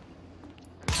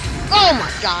 Oh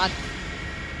my god!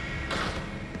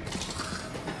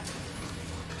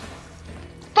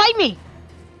 Fight me!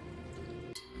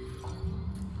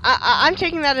 I'm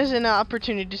taking that as an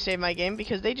opportunity to save my game,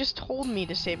 because they just told me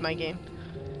to save my game.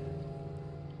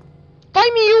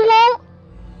 Fight me, you won't!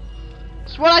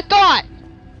 That's what I thought!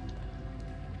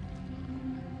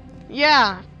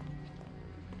 Yeah.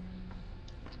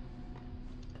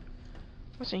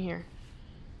 What's in here?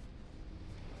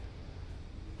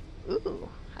 Ooh,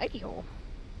 hidey hole.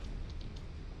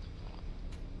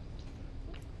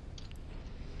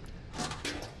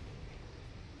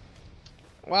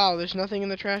 Wow, there's nothing in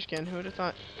the trash can. Who would have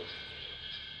thought?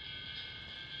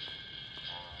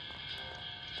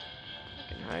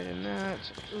 I can hide in that.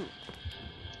 Ooh,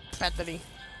 battery.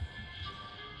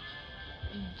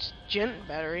 Gent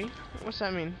battery. What's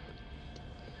that mean?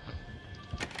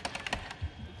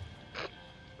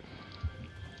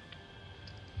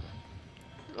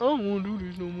 I don't want to do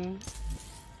this no more.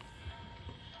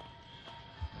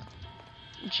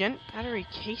 Gent battery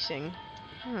casing.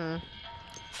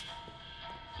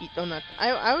 Eat donut.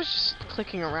 I was just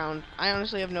clicking around. I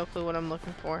honestly have no clue what I'm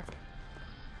looking for.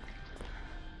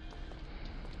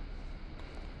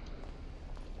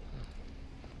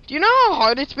 Do you know how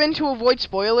hard it's been to avoid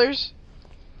spoilers?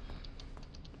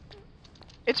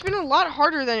 It's been a lot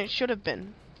harder than it should have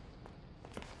been.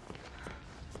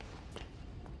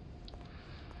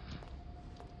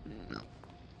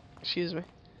 Excuse me.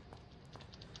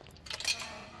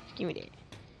 Give me that.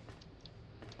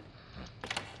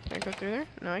 Can I go through there?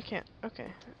 No, I can't. Okay.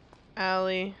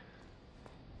 Alley.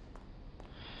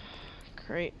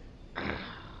 Great.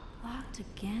 Locked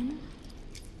again?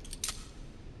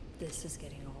 This is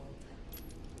getting old.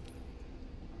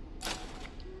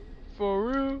 For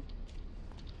real?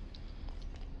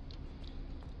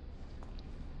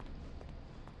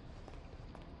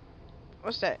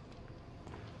 What's that?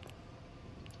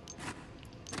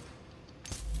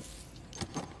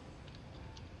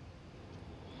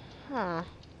 Huh.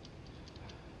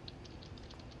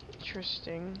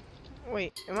 Interesting.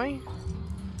 Wait, am I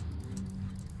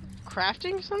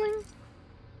crafting something?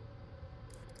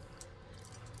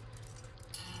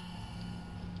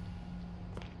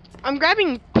 I'm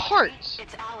grabbing parts.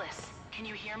 It's Alice. Can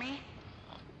you hear me?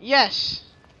 Yes.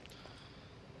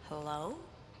 Hello?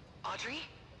 Audrey?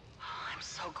 I'm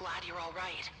so glad you're all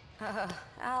right.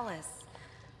 Alice,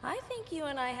 I think you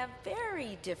and I have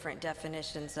very different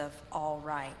definitions of all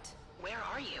right. Where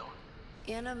are you?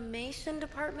 Animation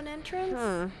department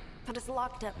entrance? But it's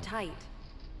locked up tight.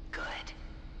 Good.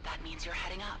 That means you're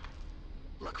heading up.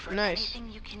 Look for Nice.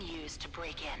 anything you can use to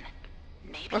break in.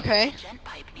 Maybe Okay. there's a gent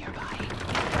pipe nearby.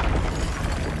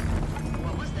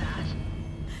 What was that?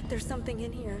 There's something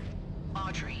in here.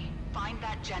 Audrey, find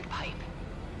that gent pipe.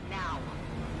 Now.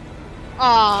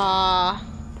 Ah.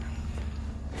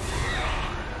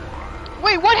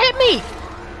 Wait, what hit me?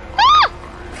 Ah!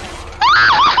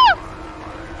 Ah!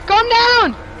 Calm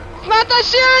down! It's not that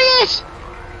serious!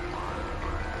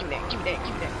 Give me that, give me that,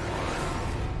 give me that.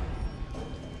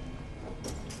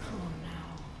 Oh no.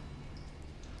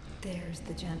 There's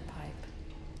the gent pipe.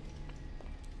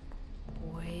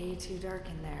 Way too dark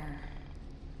in there.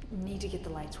 Need to get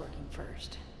the lights working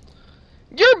first.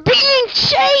 You're being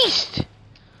chased!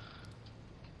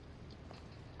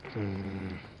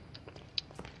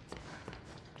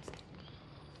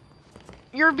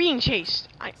 You're being chased.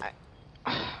 Oh my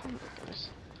goodness.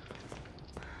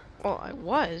 Well, I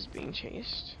was being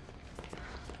chased.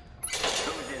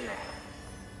 Who's in there?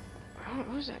 What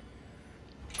was that?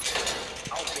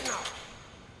 Open up.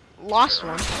 Lost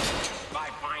one. If I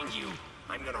find you,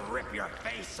 I'm gonna rip your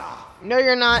face off. No,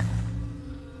 you're not.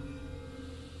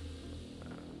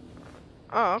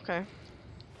 Oh, okay.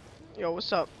 Yo,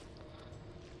 what's up?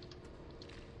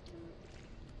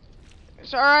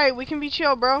 It's alright, we can be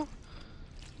chill, bro.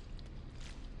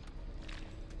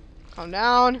 Calm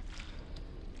down.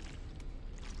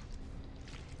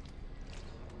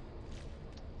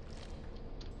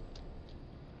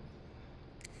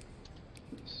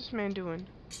 What's this man doing?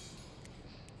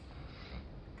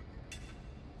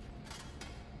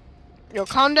 Yo,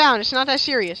 calm down. It's not that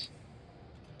serious.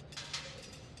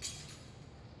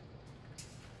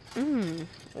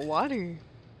 Water.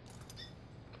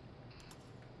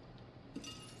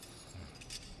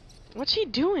 What's he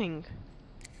doing?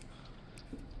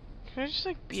 Can I just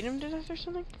like beat him to death or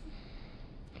something?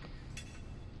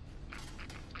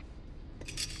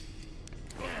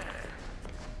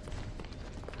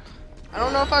 I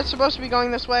don't know if I'm supposed to be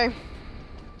going this way.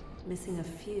 Missing a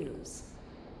fuse.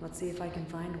 Let's see if I can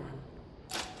find one.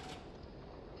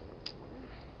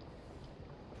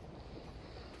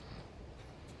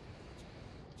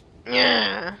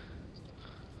 Yeah.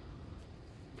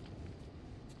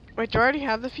 Wait, do I already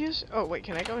have the fuse? Oh, wait,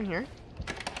 can I go in here?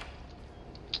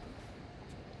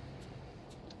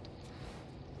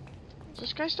 Is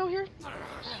this guy still here?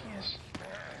 Yes.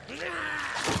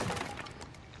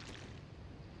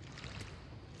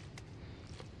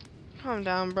 Calm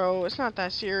down, bro. It's not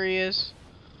that serious.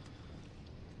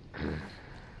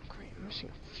 Great, I'm missing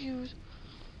a fuse.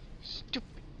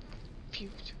 Stupid.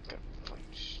 fuse.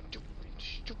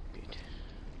 Stupid.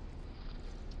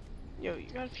 Yo, you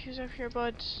got a fuse up here,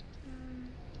 buds?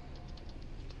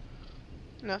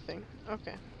 Nothing.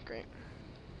 Okay, great.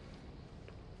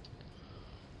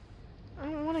 I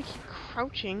don't want to keep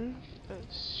crouching.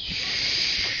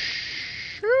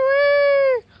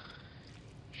 Shoo-wee!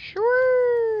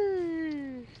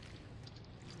 Shoo-wee!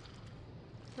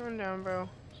 Calm down, bro.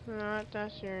 It's not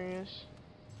that serious.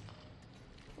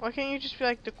 Why can't you just be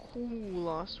like the cool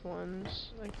lost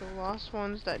ones? Like the lost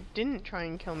ones that didn't try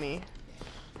and kill me.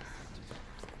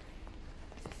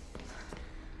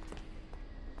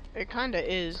 It kinda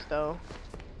is, though.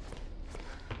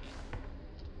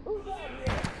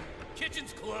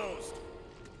 Kitchen's closed.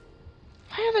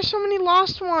 Why are there so many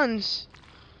lost ones?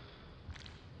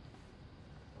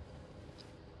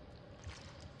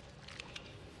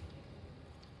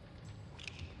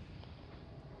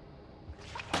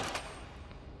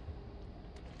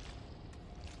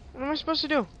 What am I supposed to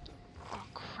do? Oh,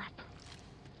 crap.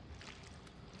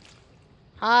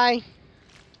 Hi.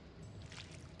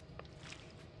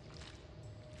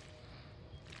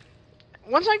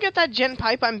 Once I get that gent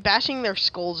pipe, I'm bashing their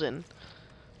skulls in.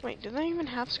 Wait, do they even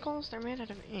have skulls? They're made out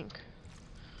of ink.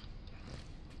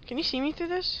 Can you see me through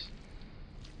this?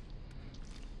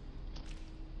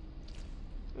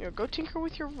 Yo, go tinker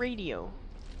with your radio.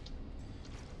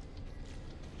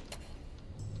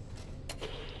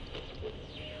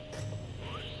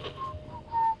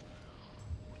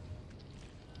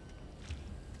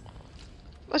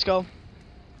 Let's go.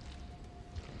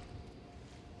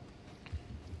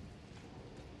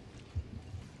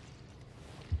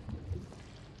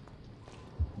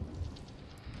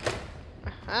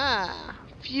 Ah,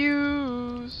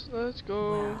 fuse. Let's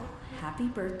go. Well, happy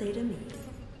birthday to me.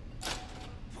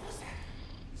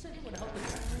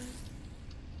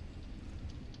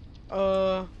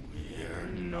 We're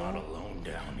not alone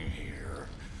down here.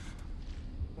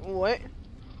 What?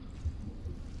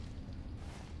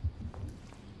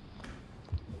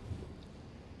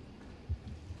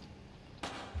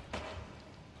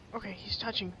 Okay, he's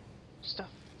touching stuff.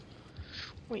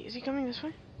 Wait, is he coming this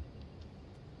way?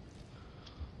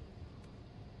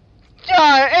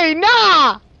 Hey,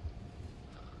 nah!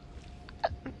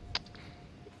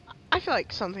 I feel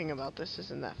like something about this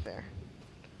isn't that fair.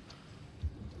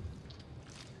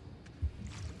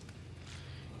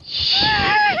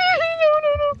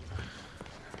 No.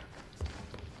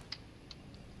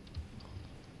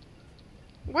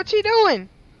 What's he doing?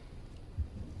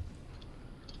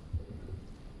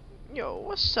 Yo,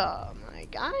 what's up, my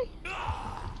guy?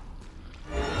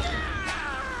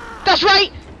 That's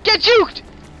right! Get juked!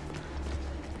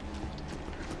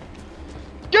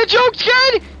 Get juked,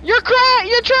 kid! You're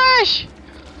trash!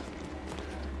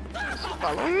 Is he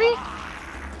following me?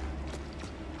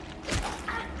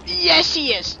 Yes,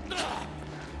 he is!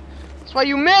 That's why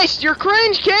you missed! You're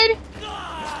cringe, kid!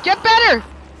 Get better!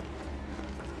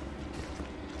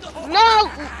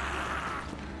 No!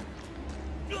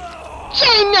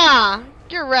 China!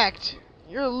 You're wrecked.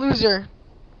 You're a loser.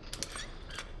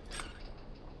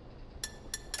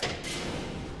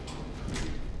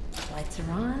 Lights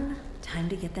are on. Time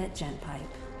to get that gent pipe.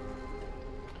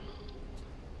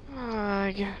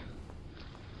 God.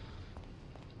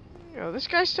 Yo, this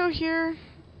guy's still here.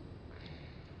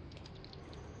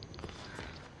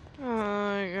 Oh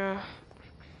my god.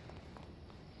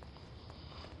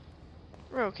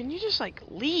 Bro, can you just like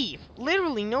leave?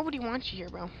 Literally nobody wants you here,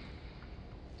 bro.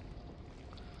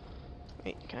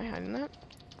 Wait, can I hide in that?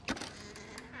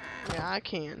 Yeah, I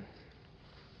can.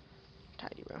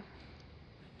 Tidy, bro.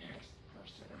 The next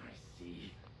person I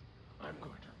see, I'm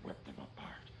going to rip them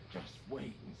apart. Just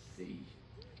wait and see.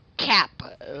 Cap.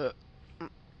 What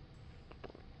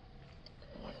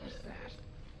was that?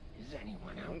 Is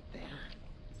anyone out there?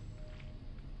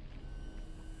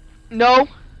 No.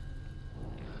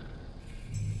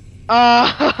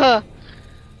 God,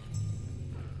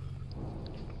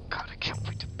 I can't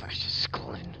wait to bash his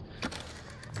skull in.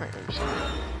 Alright, I'm just...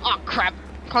 Oh crap!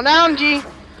 Calm down, G.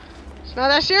 It's not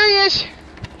that serious.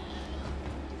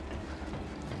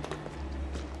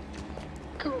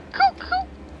 Go.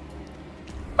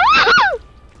 Ah!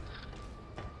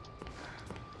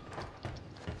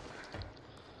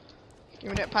 Give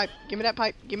me that pipe. Give me that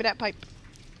pipe. Give me that pipe.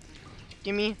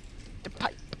 Give me the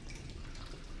pipe.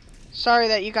 Sorry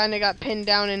that you kind of got pinned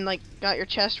down and like got your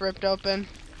chest ripped open,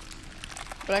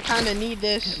 but I kind of need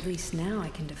this. At least now I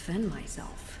can defend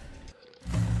myself.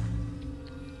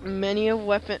 A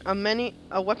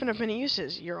weapon of many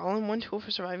uses. Your all-in-one tool for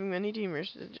surviving many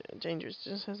dangers.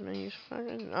 Just has many use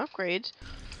upgrades.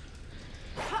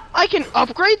 I can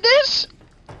upgrade this.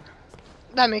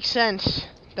 That makes sense.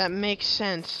 That makes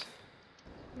sense.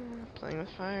 Playing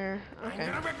with fire. Okay.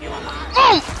 I'm gonna rip you apart.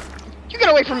 Oh! You get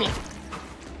away from me!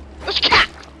 This cat!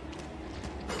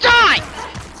 Die!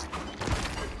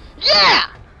 Yeah!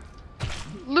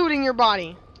 Looting your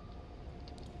body.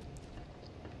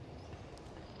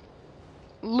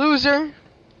 Loser.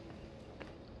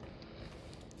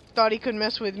 Thought he could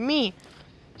mess with me.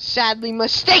 Sadly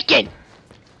mistaken!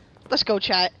 Let's go,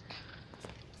 chat.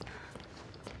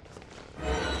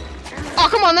 Oh,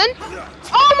 come on then!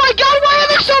 Oh my god, why are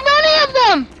there so many of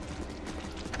them?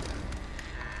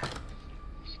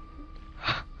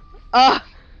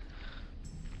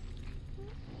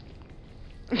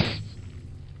 This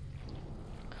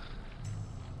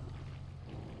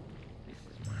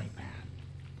is my path.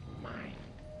 Mine.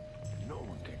 No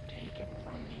one can take it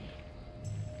from me.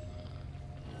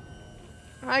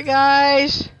 Hi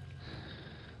guys!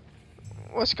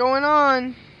 What's going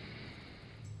on?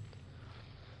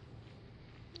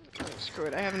 Oh, screw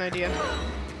it, I have an idea.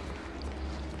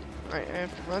 Alright, I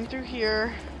have to run through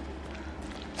here.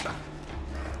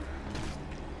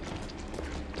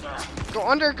 Go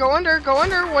under, go under, go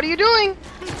under! What are you doing?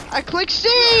 I click C!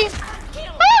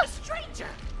 Ah! Stranger!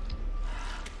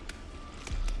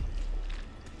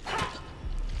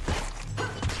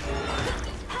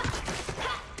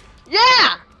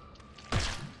 Yeah!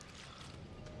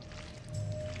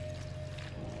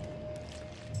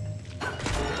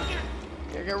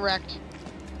 Here, get wrecked.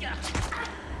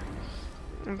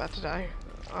 I'm about to die.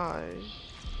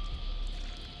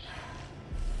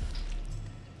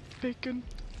 Bacon.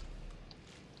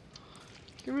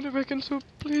 Give me the bacon soup,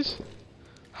 please.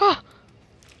 Ha!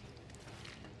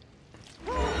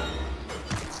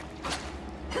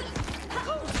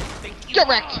 Get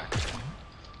wrecked!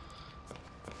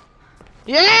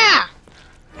 Yeah!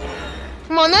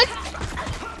 Come on then!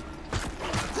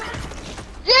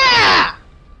 Yeah!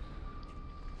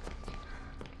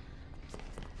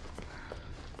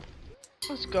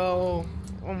 Let's go.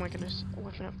 Oh my goodness.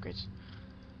 Weapon upgrades.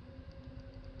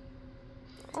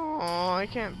 Oh, I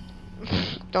can't.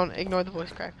 Don't ignore the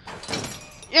voice crack.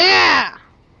 Yeah!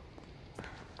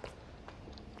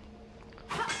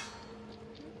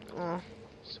 Oh.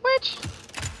 Switch!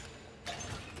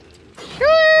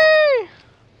 Shui!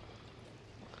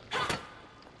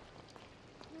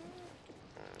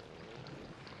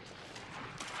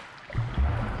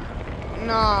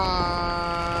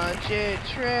 Nah, shit,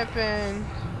 tripping.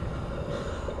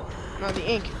 No, the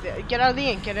ink. Get out of the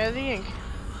ink. Get out of the ink.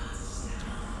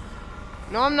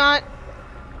 No, I'm not.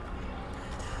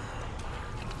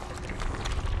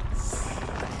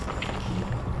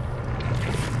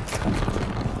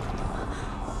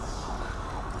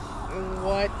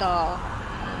 What the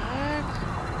heck?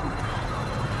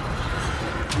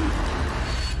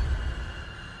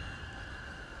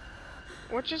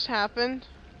 What just happened?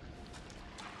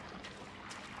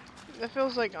 That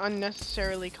feels like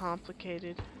unnecessarily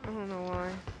complicated. I don't know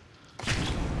why.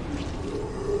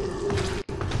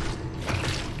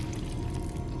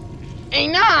 Hey,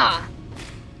 nah!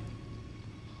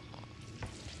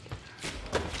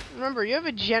 Remember, you have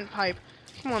a gent pipe.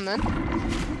 Come on, then.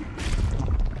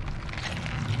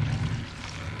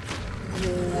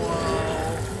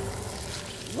 Whoa.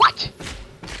 What?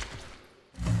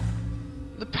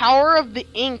 The power of the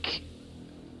ink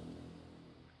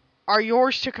are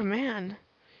yours to command.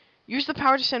 Use the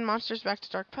power to send monsters back to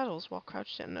dark petals while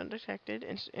crouched and undetected,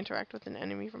 and interact with an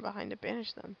enemy from behind to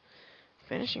banish them.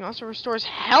 Banishing also restores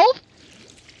health?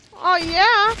 Oh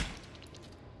yeah!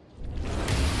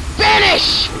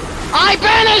 Banish! I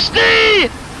banish thee!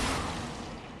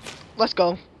 Let's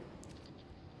go.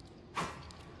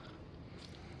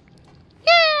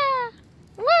 Yeah!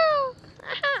 Woo!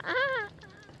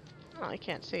 Oh, I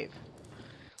can't save.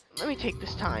 Let me take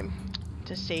this time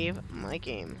to save my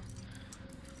game.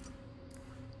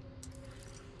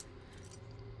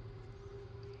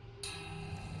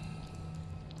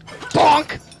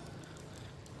 Bonk!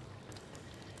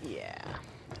 Yeah,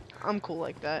 I'm cool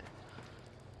like that.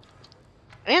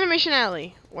 Animation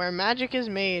Alley, where magic is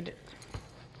made.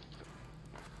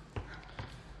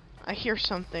 I hear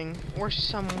something, or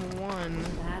someone.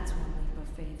 That's one leap of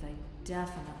faith I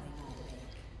definitely won't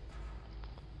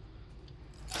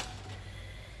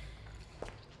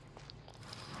make.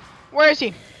 Where is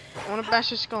he? I want to bash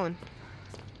his skull in.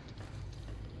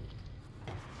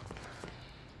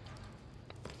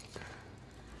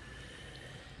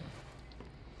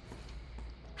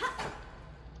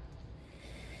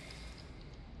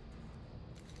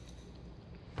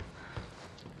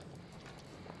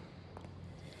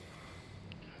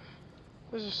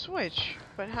 There's a switch,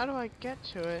 but how do I get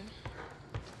to it?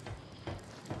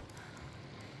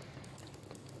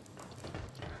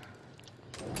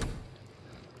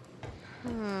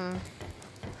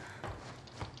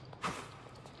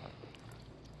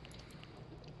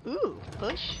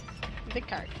 push the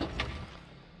cart.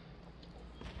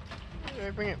 Do I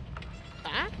bring it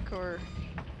back or?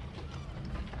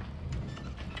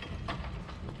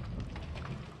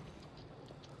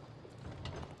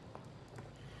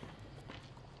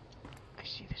 I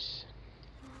see this.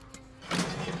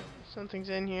 Something's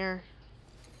in here.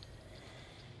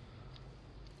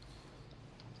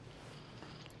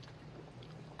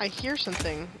 I hear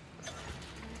something.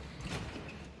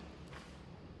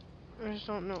 I just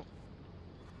don't know.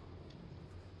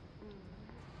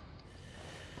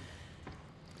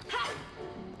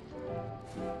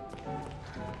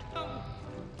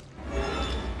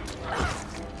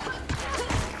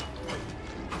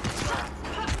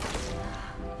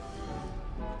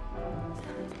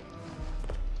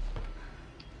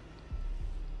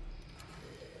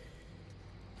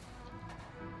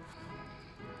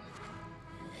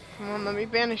 Come on, let me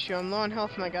banish you. I'm low on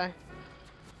health, my guy.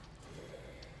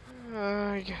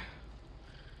 Yeah.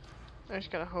 I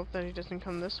just gotta hope that he doesn't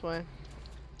come this way.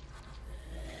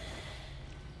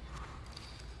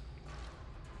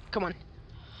 Come on.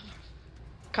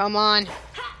 Come on.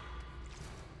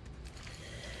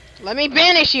 Let me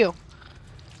banish you!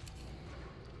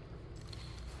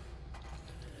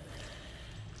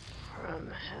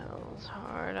 From hell's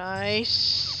hard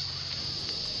ice.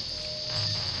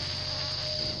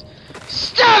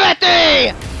 Stab at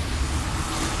thee!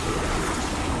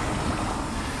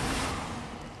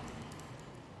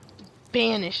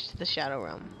 Banished to the Shadow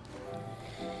Realm.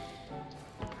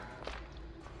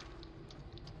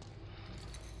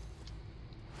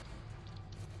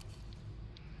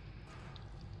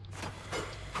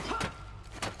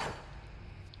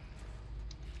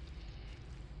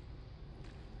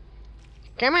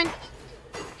 Come on.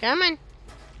 Come on.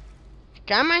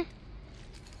 Come on.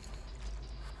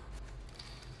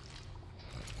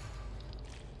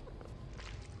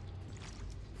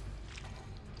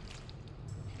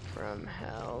 From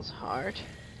hell's heart,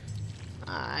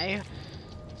 I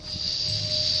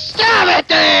stab at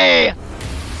thee!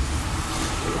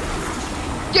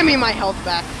 Give me my health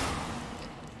back.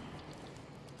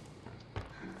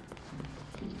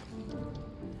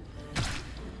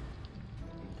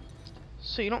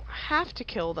 So you don't have to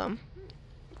kill them,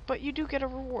 but you do get a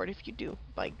reward if you do,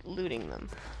 by looting them.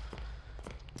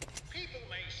 People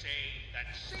may say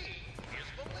that seeing is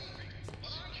believing,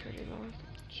 but Security lock,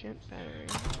 gent battery.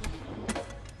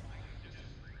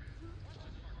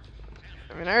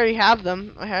 I mean, I already have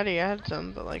them. I already had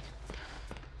some, but like...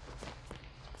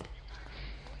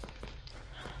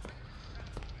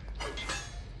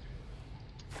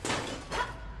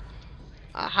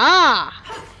 Aha!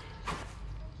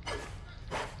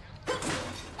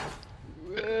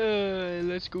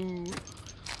 Let's go.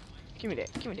 Give me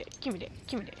that, give me that, give me that,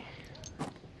 give me that.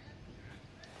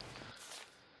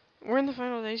 We're in the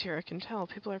final days here, I can tell.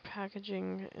 People are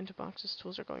packaging into boxes,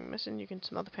 tools are going missing. You can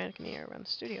smell the panic in the air around the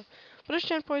studio. But as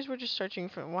Chant Boys, we're just watching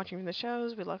from the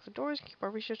shadows. We lock the doors, keep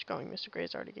our research going. Mr.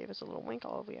 Graves already gave us a little wink.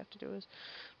 All we have to do is...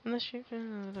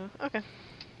 Okay.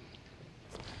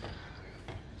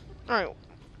 Alright.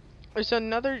 There's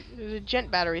another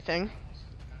gent battery thing.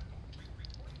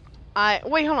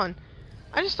 Wait, hold on.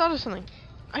 I just thought of something.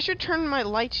 I should turn my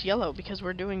lights yellow because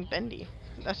we're doing Bendy.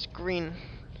 That's green.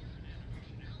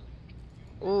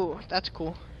 Ooh, that's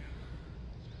cool.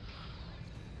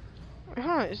 Wait,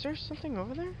 hold on, is there something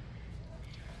over there?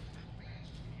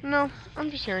 No,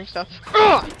 I'm just hearing stuff.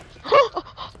 Ugh!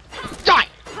 Die!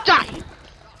 Die!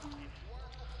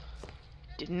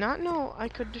 Did not know I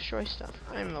could destroy stuff.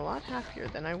 I'm a lot happier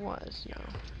than I was now.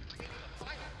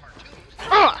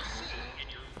 Ugh!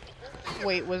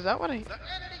 Wait, was that what I... the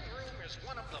editing room is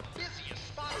one of the busiest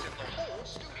spots in the whole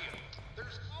studio.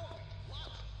 There's always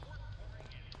lots of work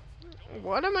going in.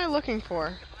 What am I looking for?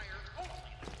 Hire only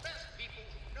the best people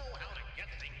who know how to get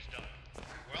things done.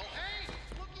 Well, hey,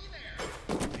 looky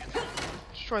there.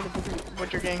 Destroy the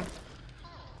Butcher Gang.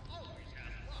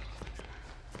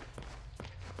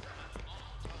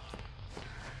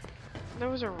 There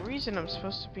was a reason I'm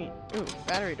supposed to be... Ooh,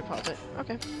 battery deposit.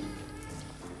 Okay.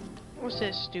 What's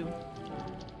this, dude?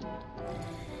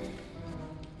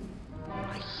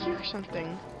 I hear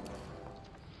something.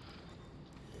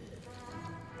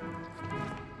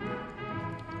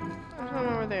 I don't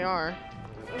know where they are.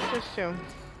 What's this do?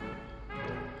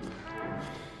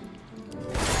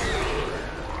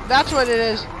 That's what it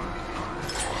is.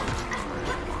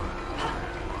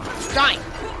 Die!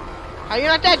 How you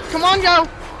not dead? Come on, go!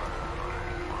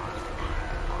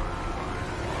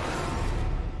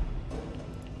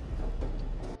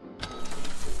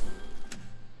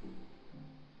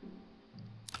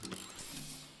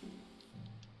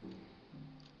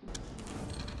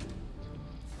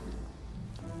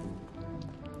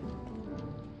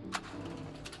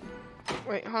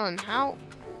 Wait, hold on. How?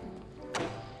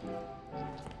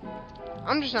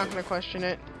 I'm just not gonna question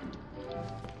it.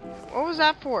 What was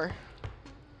that for?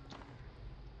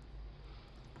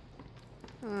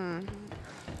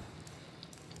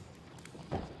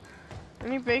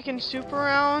 Any bacon soup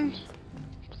around?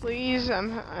 Please,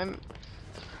 I'm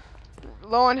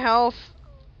low on health.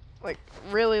 Like,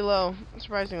 really low,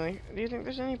 surprisingly. Do you think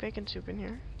there's any bacon soup in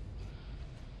here?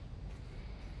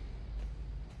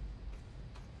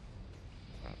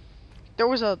 There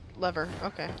was a lever.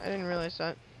 Okay, I didn't realize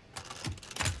that.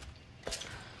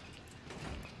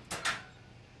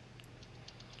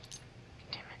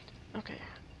 Damn it. Okay.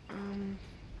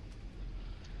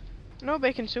 No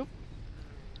bacon soup.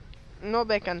 No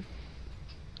bacon.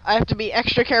 I have to be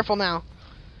extra careful now.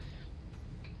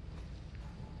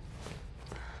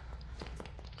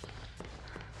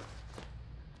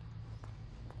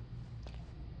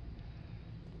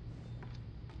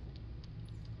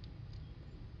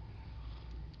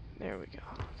 There we go.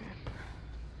 Okay.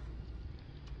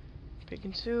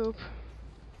 Bacon soup.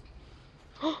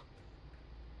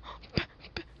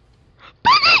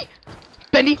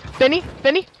 Bendy! Bendy!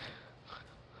 Bendy!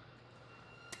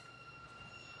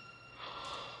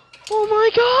 Oh my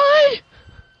god!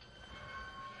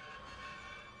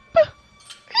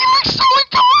 He looks so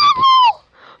adorable!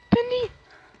 Bendy!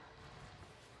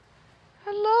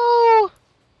 Hello!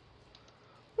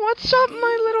 What's up,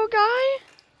 my little guy?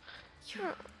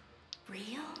 You're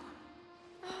real?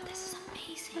 Oh, this is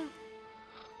amazing.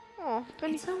 Oh,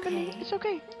 Bendy, It's okay. Bendy, it's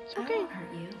okay. It's I okay. won't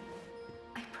hurt you.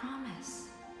 I promise.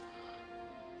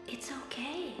 It's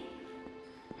okay.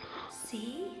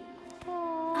 See?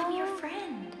 I'm your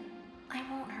friend. I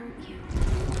won't hurt you.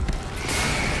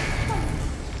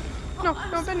 No,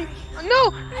 I'm no, Bendy. sorry. No!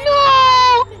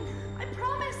 No! I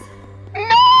promise. No!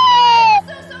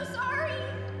 I'm so sorry.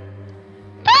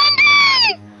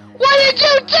 Bendy! What did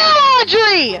you do,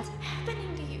 Audrey? What's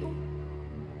happening to you?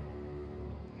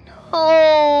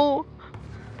 Oh!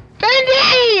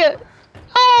 Bendy!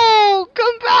 Oh,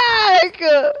 come back!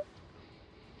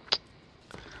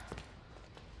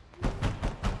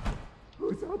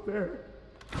 Who's out there?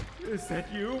 Is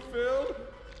that you, Phil?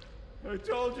 I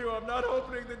told you I'm not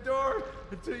opening the door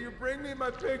until you bring me my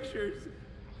pictures.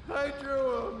 I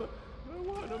drew them. I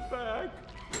want them back.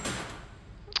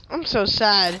 I'm so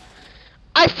sad.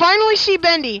 I finally see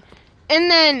Bendy,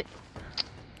 and then...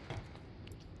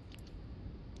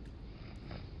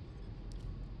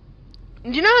 Do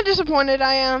you know how disappointed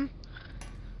I am?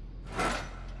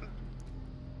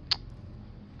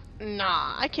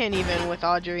 Nah, I can't even with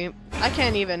Audrey. I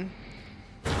can't even.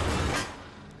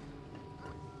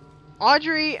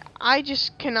 Audrey, I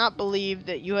just cannot believe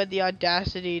that you had the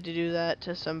audacity to do that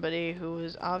to somebody who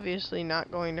was obviously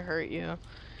not going to hurt you.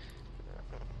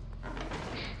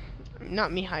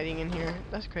 Not me hiding in here.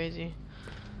 That's crazy.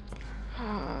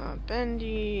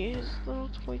 Bendy, his little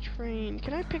toy train.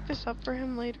 Can I pick this up for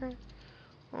him later?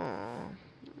 Oh,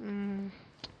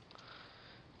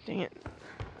 dang it.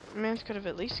 Mans could have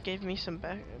at least gave me some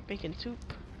bacon soup.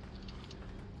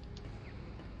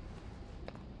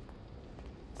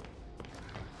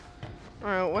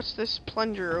 Alright, what's this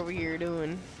plunger over here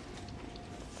doing?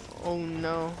 Oh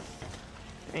no.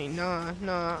 Hey, nah,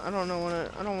 I don't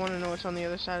wanna know what's on the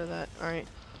other side of that. Alright.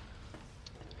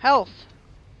 Health!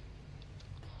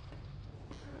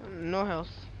 No health.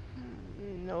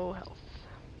 No health.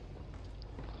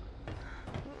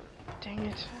 Dang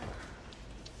it.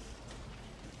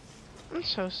 I'm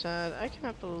so sad. I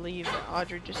cannot believe that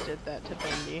Audrey just did that to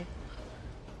Bendy.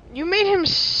 You made him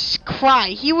cry.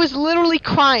 He was literally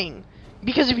crying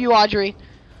because of you, Audrey.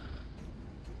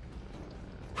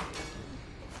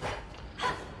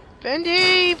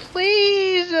 Bendy,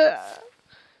 please!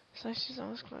 Okay,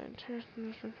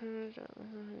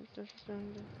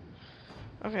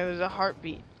 there's a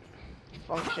heartbeat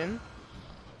function.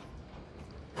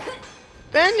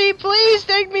 Bendy, please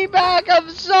take me back! I'm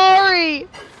sorry!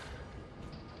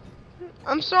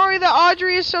 I'm sorry that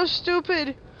Audrey is so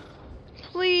stupid.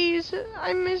 Please,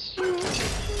 I miss you.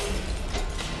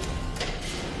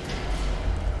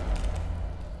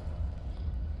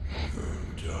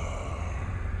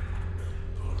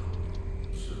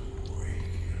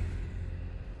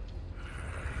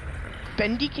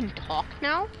 Bendy can talk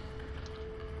now?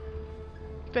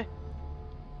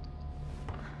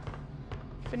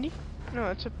 Bendy?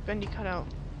 No, it's a Bendy cutout.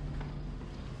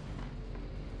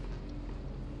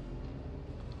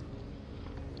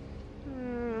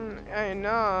 I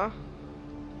know.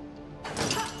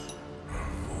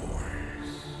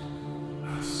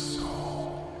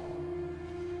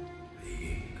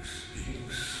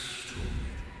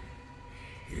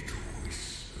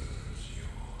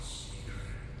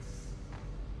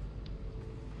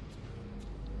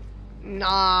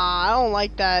 Nah, I don't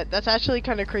like that. That's actually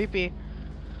kind of creepy.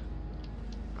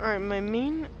 Alright, my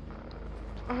main...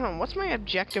 what's my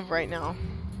objective right now?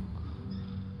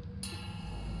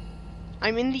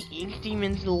 I'm in the Ink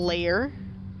Demon's lair.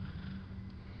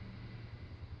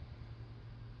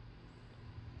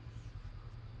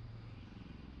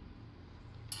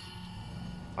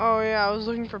 Oh yeah, I was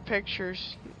looking for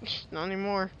pictures. Not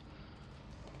anymore.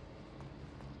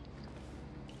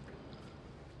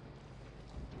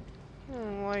 I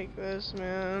don't like this,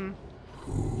 man.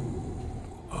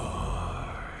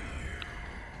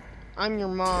 I'm your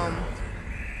mom.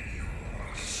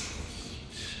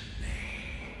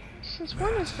 Since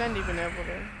when has Bendy been able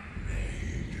to?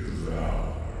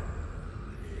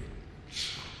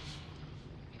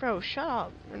 Bro, shut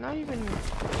up. You're not even...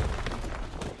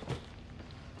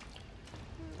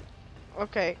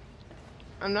 Okay.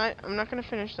 I'm not gonna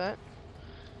finish that.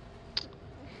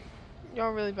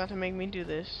 Y'all really about to make me do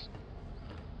this.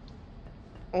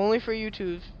 Only for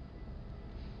YouTube.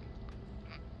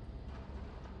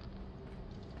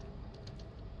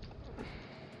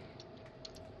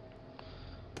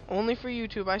 Only for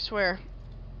YouTube, I swear.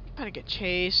 About to get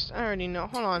chased. I already know.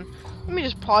 Hold on. Let me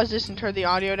just pause this and turn the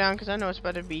audio down because I know it's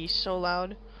about to be so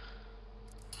loud.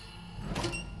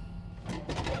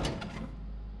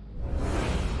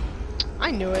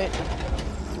 I knew it.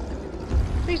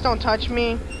 Please don't touch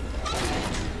me.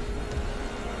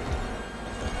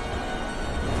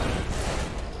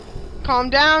 Calm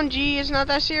down, G. It's not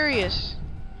that serious.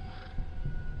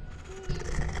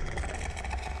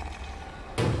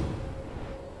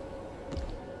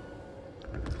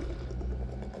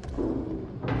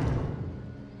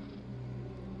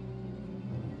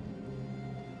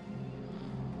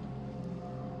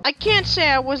 I can't say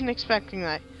I wasn't expecting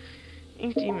that.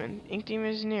 Ink Demon. Ink Demon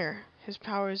is near. His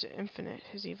power is infinite.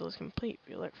 His evil is complete.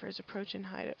 Be alert for his approach and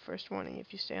hide at first warning.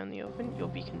 If you stay on the open, you'll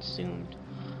be consumed.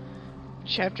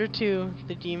 Chapter 2.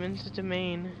 The Demon's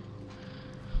Domain.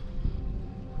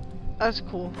 That's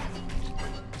cool.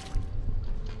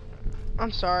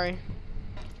 I'm sorry.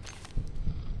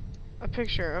 A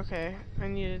picture. Okay. I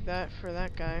needed that for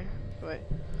that guy. But...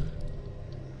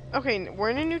 okay, we're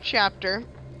in a new chapter.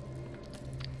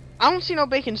 I don't see no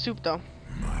bacon soup, though.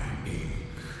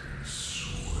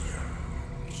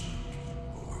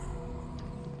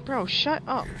 Bro, shut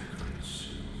up.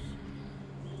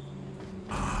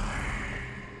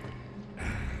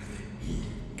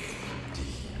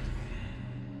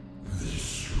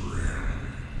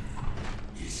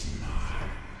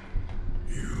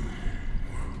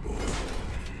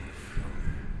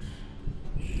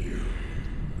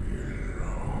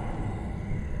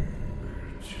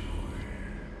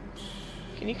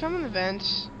 Can you come in the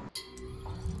vents?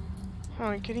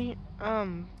 Hold on, can he,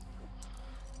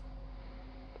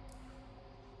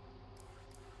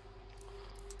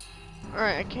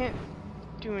 alright, I can't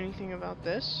do anything about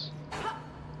this.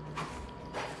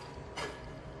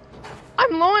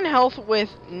 I'm low in health with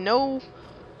no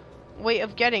way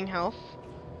of getting health.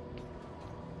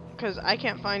 Because I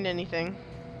can't find anything.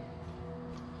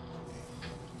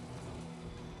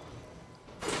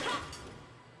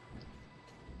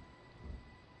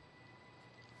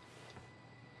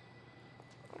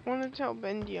 I want to tell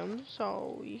Bendy I'm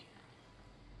sorry.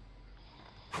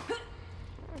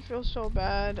 I feel so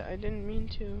bad. I didn't mean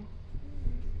to.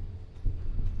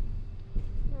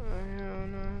 I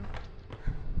don't know.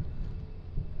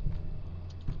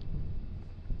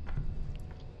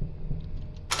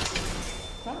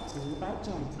 That's all about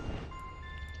Jonathan.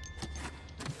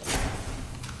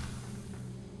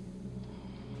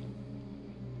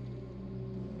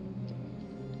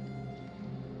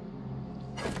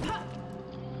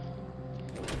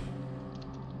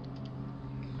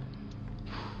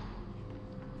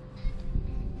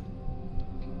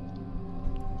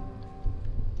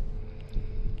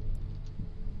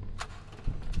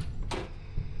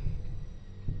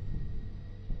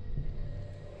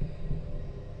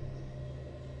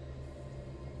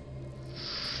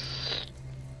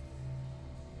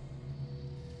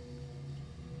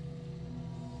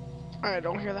 I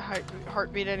don't hear the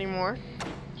heartbeat anymore,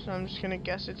 so I'm just gonna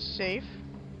guess it's safe.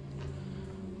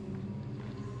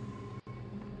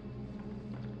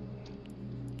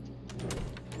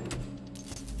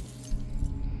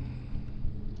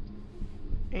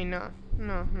 Hey, no.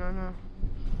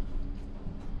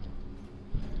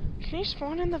 Can he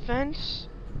spawn in the vents?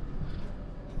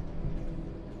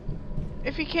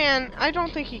 If he can, I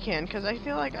don't think he can, because I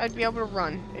feel like I'd be able to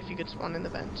run if he could spawn in the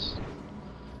vents.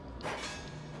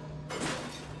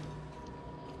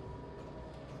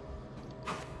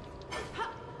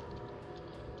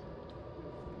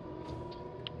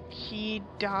 He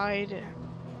died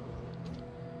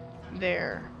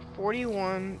there.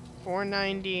 41,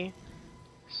 490,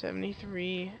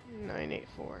 73,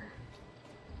 984.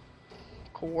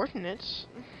 Coordinates?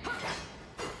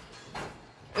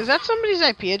 Is that somebody's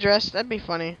IP address? That'd be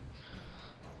funny.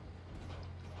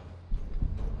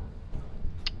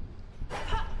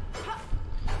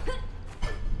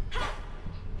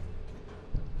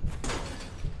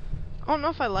 I don't know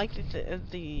if I like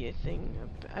the thing.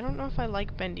 I don't know if I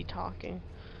like Bendy talking.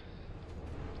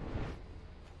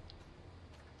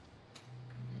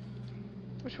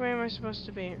 Which way am I supposed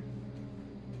to be?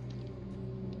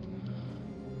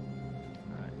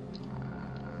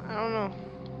 I don't know.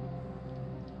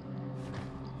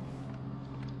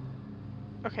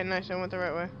 Okay, nice. I went the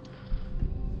right way.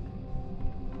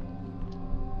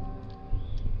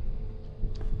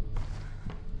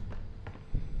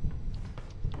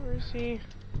 Where is he?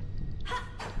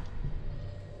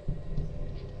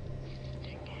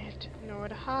 Dang it. Nowhere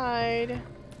to hide.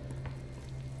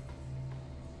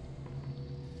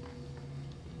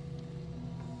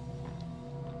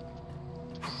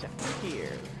 Except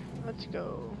here. Let's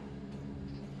go.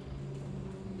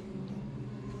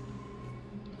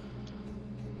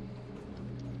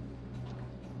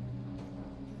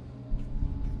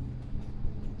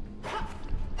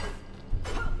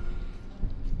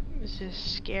 This is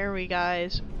scary,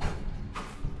 guys.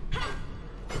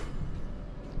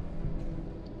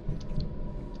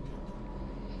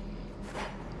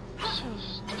 So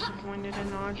disappointed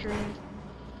in Audrey.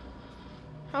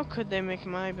 How could they make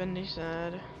my Bendy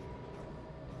sad?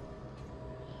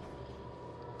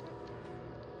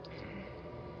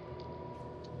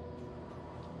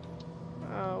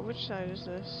 Which side is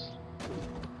this?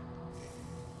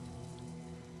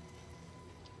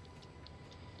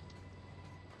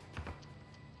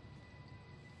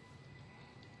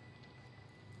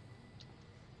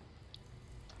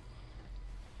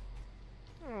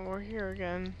 Oh, we're here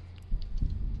again.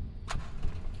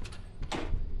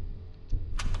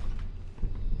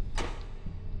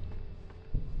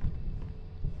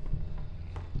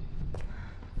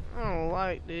 I don't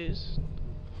like these.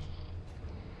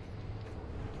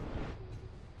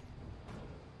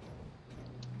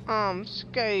 I'm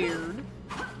scared.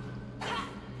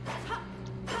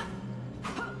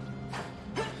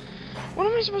 What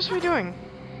am I supposed to be doing?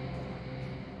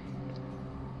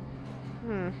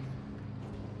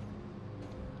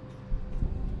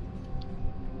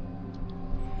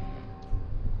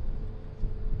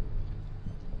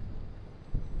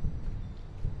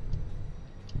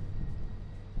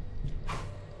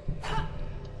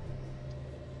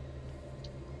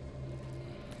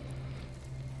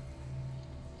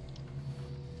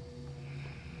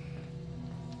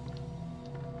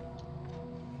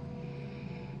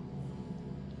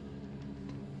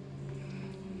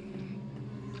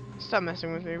 Stop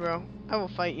messing with me, bro. I will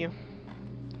fight you.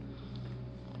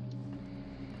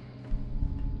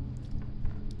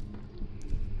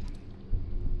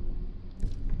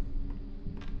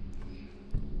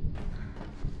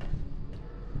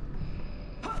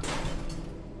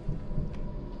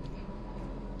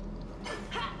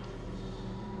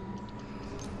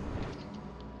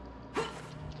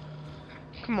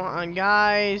 Come on,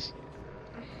 guys.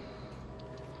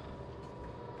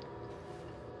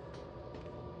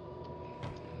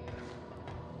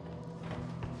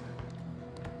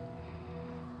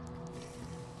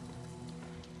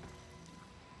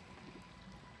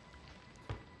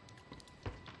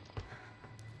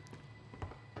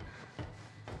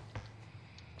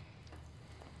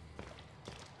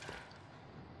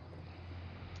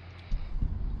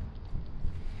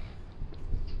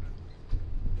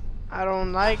 I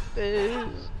don't like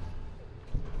this.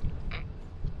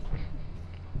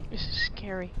 This is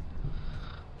scary.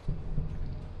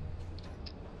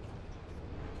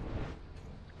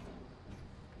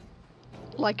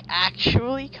 Like,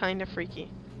 actually kind of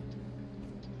freaky.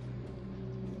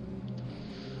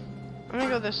 I'm gonna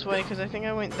go this way because I think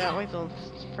I went that way the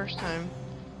first time.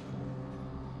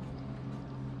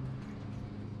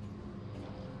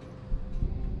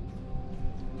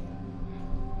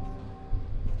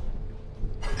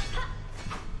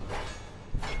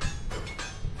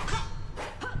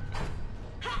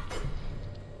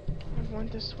 I've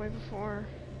went this way before.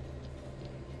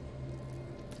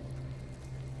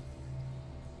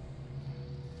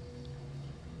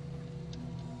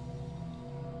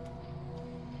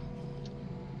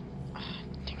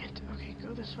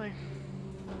 This way.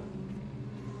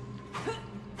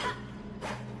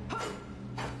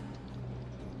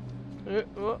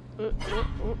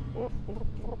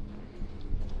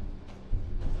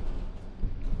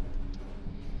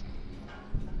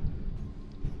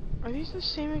 Are these the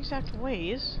same exact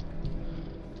ways?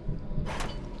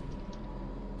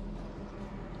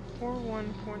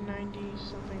 41490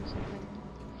 something something.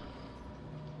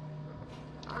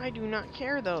 I do not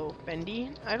care though, Bendy.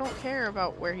 I don't care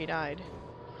about where he died.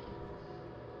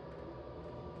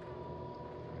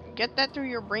 Get that through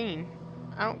your brain.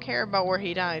 I don't care about where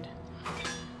he died.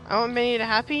 I want Bendy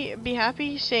to be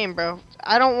happy. Same, bro.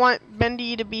 I don't want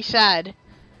Bendy to be sad.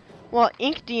 Well,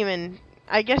 Ink Demon.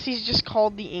 I guess he's just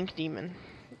called the Ink Demon.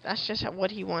 That's just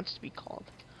what he wants to be called.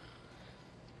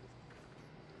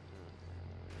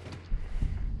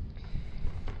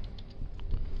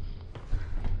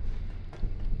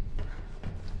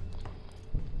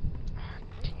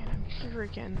 Dang it, I'm here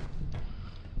again.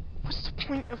 What's the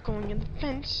point of going in the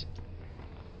fence?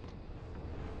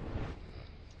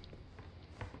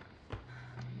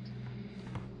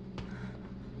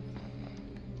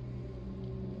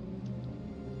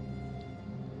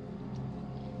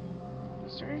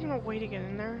 Is there even a way to get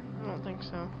in there? I don't think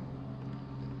so.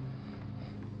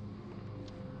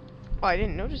 Oh, I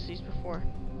didn't notice these before.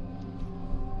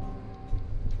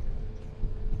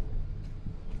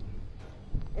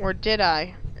 Or did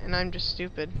I? And I'm just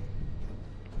stupid.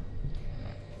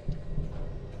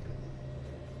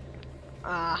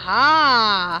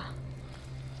 Aha!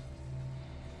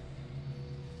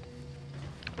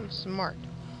 I'm smart.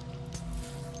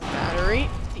 Battery.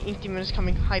 The Ink Demon is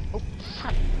coming. Hide. Oh,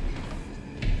 crap.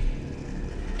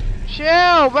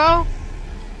 Chill, bro!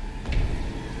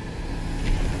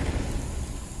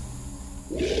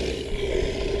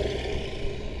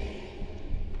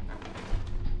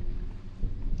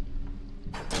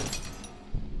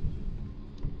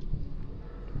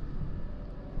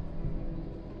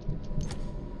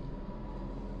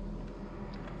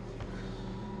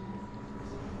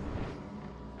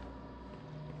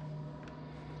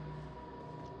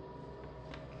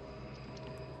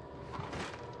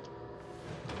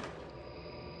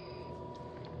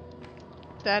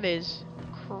 That is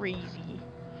crazy.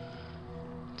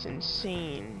 It's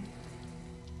insane.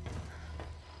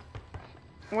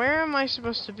 Where am I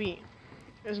supposed to be?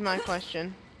 Is my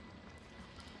question.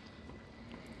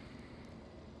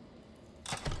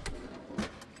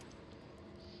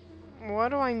 What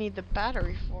do I need the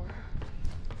battery for?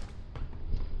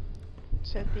 It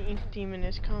said the Ink Demon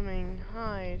is coming.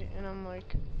 Hide. And I'm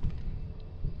like...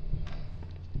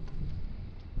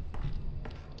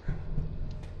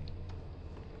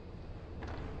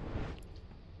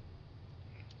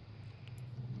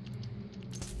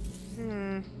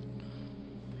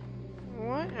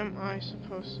 What am I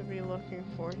supposed to be looking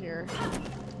for here?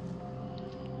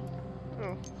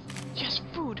 Oh. Yes,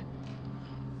 food!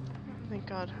 Thank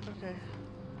God. Okay.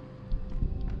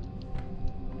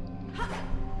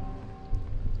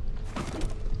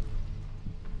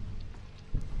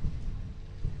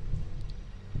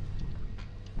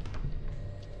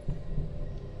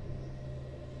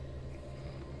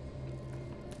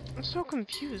 I'm so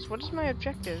confused. What is my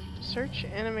objective? Search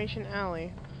Animation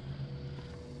Alley.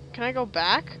 Can I go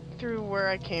back through where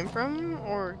I came from,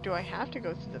 or do I have to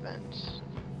go through the vents?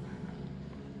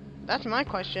 That's my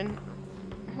question.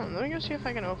 Hold on, let me go see if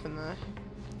I can open that.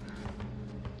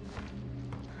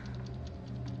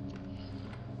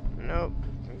 Nope.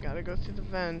 Gotta go through the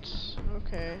vents.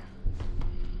 Okay.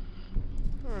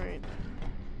 Alright.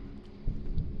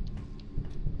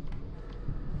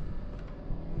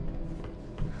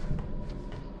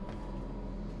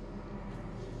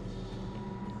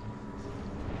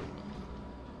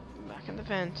 Back in the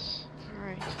vents.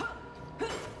 Alright.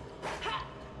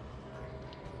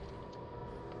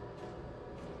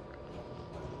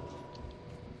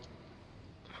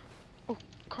 Oh,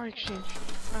 card exchange.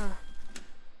 Ah.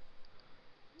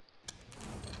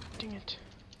 Dang it.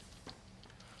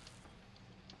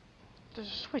 There's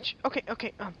a switch. Okay,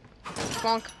 okay,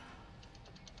 bonk.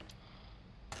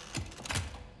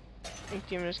 Ink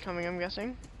Demon is coming, I'm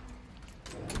guessing.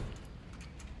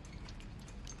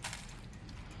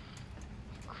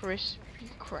 Crispy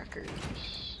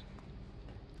crackers.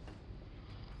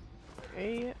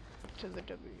 A to the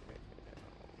W.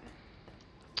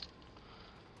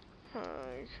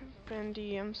 Hi,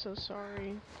 Bendy, I'm so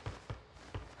sorry.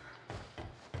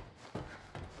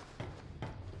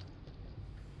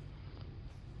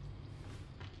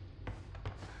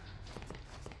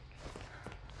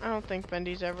 I don't think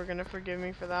Bendy's ever gonna forgive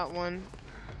me for that one.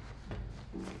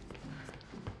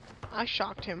 I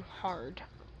shocked him hard.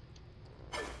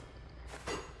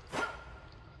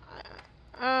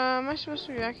 Am I supposed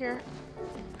to be back here?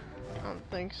 I don't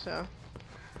think so.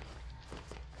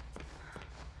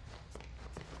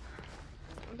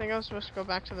 I think I was supposed to go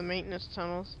back to the maintenance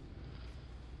tunnels.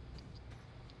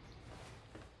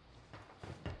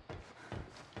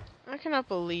 I cannot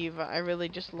believe I really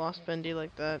just lost Bendy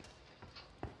like that.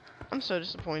 I'm so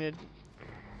disappointed.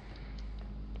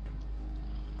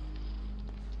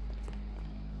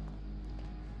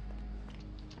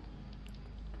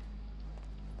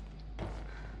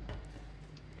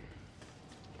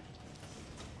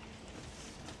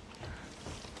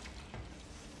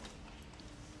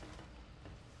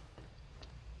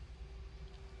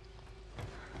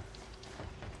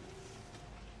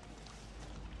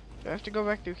 Do I have to go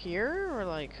back through here, or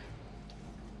like...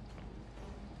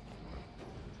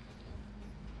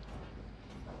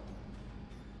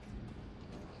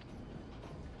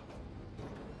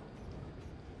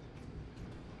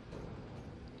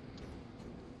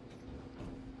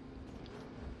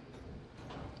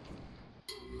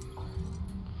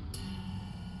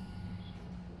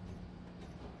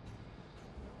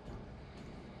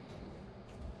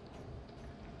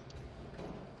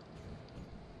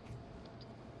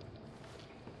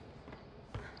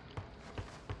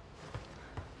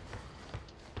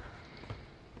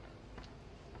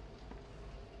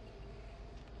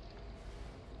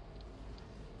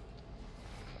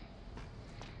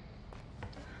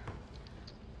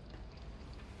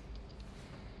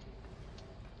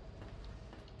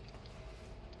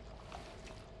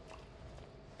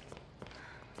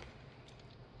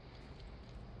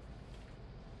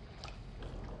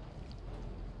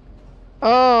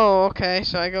 Oh, okay,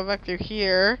 so I go back through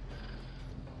here.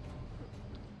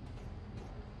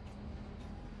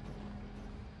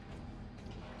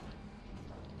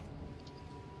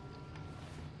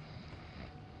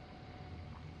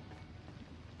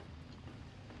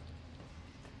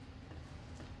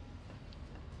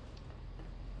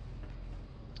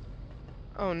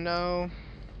 Oh no.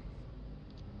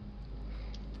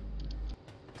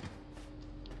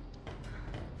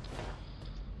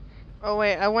 Oh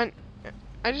wait,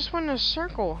 I just went in a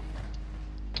circle.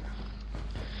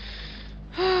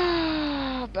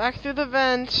 Back through the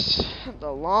vents.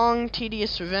 The long,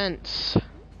 tedious vents.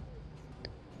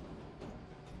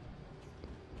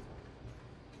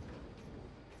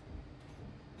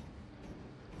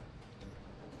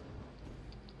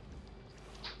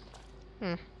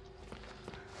 I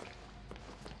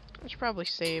should probably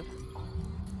save.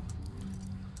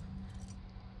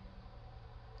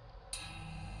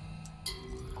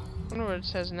 I wonder what it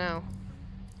says now.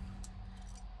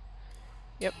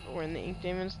 Yep, we're in the Ink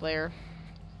Demon's lair.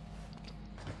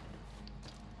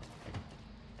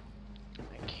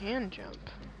 I can jump.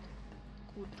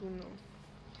 Good to know.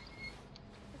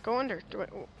 Go under. Do I?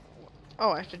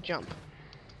 Oh, I have to jump.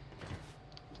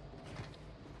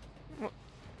 What?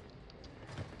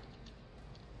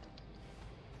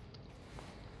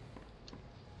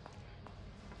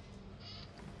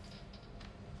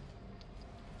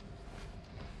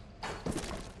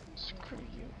 Screw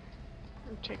you.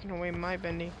 You're taking away my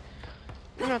Bendy.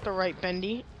 You're not the right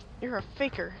Bendy. You're a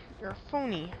faker. You're a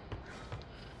phony.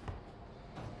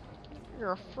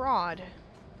 You're a fraud.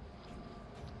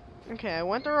 Okay, I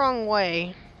went the wrong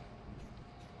way.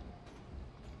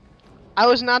 I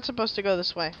was not supposed to go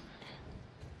this way.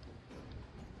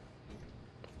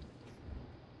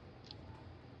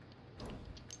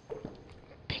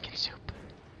 Bacon soup.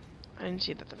 I didn't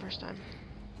see that the first time.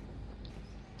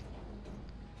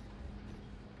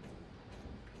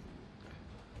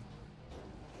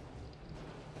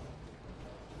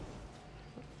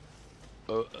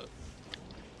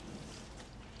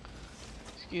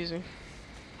 Excuse me.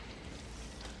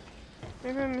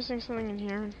 Maybe I'm missing something in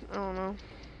here. I don't know.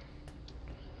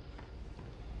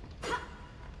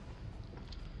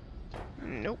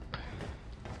 Nope.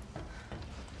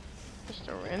 Just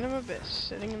a random abyss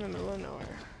sitting in the middle of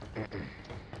nowhere.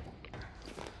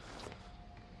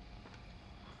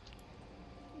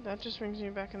 That just brings me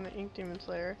back in the Ink Demon's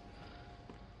lair.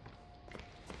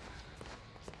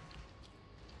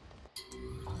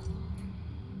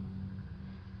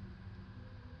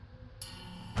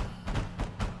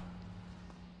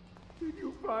 Did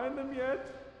you find them yet?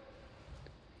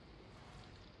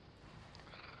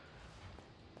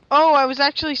 Oh, I was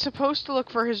actually supposed to look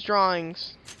for his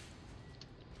drawings.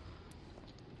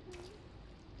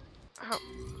 How?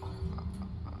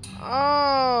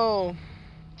 Oh.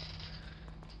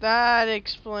 That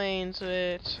explains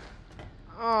it.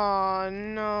 Oh,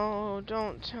 no.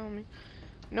 Don't tell me.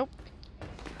 Nope.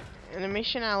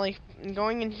 Animation Alley. I'm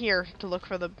going in here to look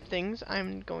for the things.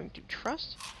 I'm going to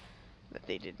trust that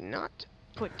they did not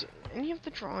put any of the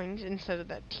drawings instead of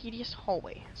that tedious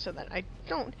hallway so that I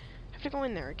don't have to go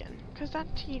in there again. Because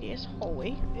that tedious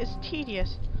hallway is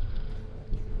tedious.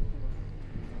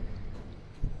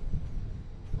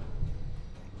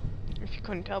 If you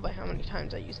couldn't tell by how many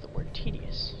times I used the word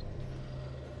tedious.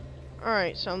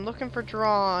 Alright, so I'm looking for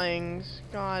drawings.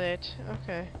 Got it.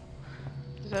 Okay.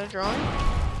 Is that a drawing?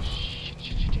 Shit.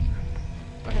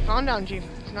 Okay, calm down, G.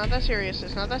 It's not that serious.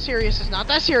 It's not that serious. It's not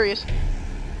that serious.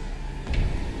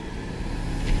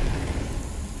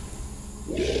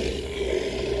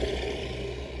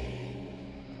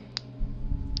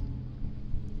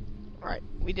 Alright,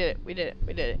 we did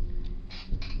it.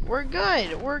 We're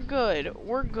good.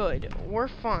 We're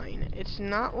fine. It's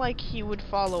not like he would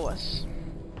follow us.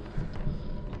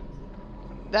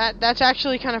 That's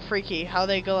actually kind of freaky, how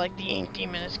they go like, the ink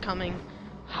demon is coming.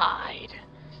 Hide.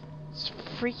 It's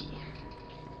freaky.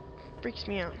 Freaks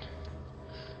me out.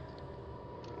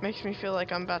 Makes me feel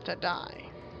like I'm about to die.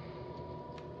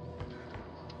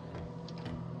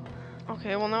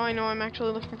 Okay, well now I know I'm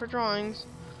actually looking for drawings.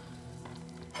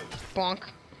 Bonk.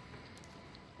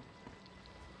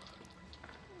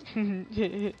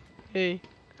 Hey,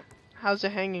 how's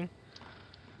it hanging?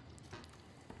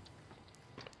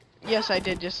 Yes, I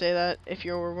did just say that, if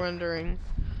you were wondering.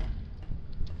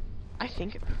 I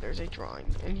think there's a drawing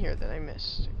in here that I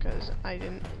missed, because I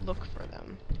didn't look for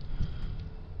them.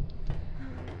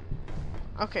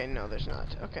 Okay, no, there's not.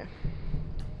 Okay.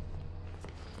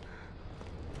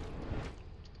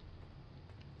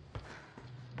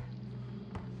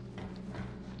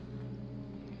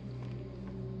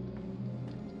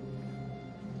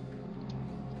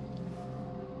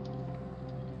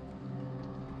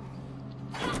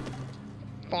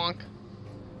 Bonk.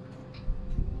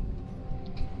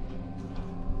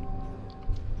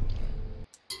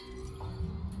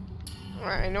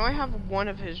 Alright, I know I have one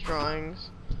of his drawings.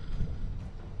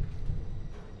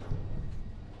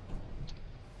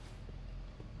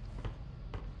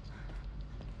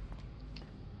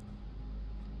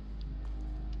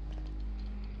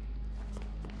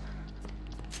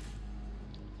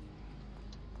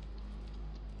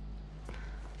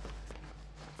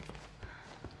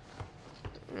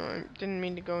 No, I didn't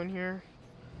mean to go in here.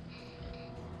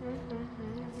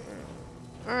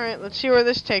 Alright, let's see where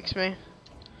this takes me.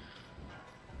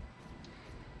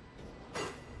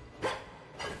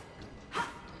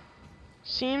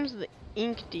 Seems the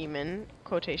ink demon,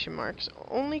 quotation marks,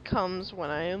 only comes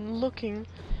when I am looking,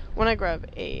 when I grab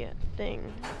a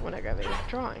thing, when I grab a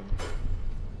drawing.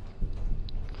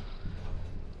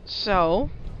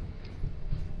 So,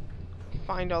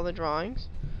 find all the drawings,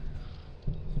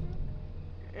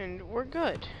 and we're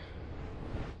good.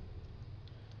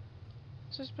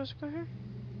 Is this supposed to go here?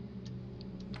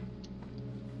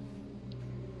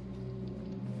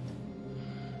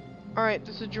 Alright,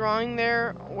 there's a drawing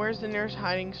there. Where's the nearest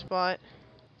hiding spot?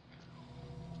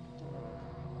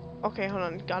 Okay, hold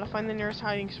on. Gotta find the nearest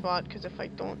hiding spot, because if I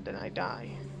don't, then I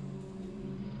die.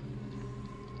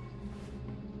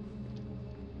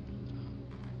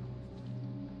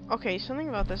 Okay, something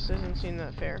about this doesn't seem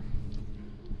that fair.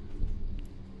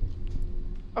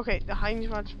 Okay, the hiding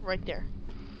spot's right there.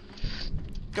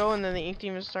 Go, and then the ink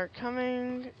demons start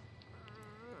coming.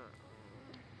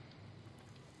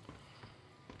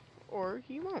 Or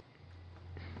he won't.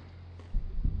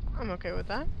 I'm okay with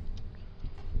that.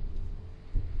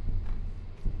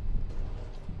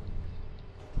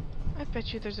 I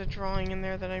bet you there's a drawing in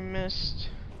there that I missed.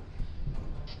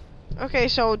 Okay,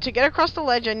 so to get across the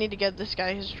ledge, I need to get this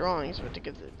guy his drawings. But to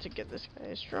get this guy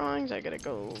his drawings, I gotta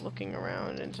go looking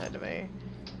around inside of a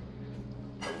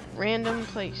random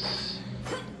place.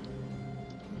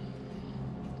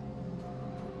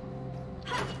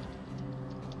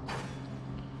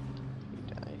 He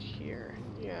died here.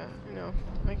 Yeah, I know.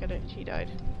 I got it. He died.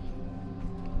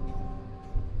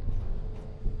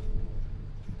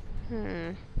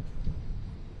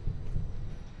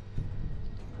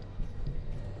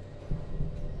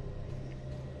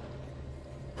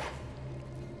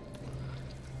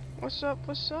 What's up?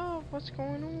 What's up? What's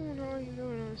going on? How are you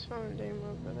doing on this fine day,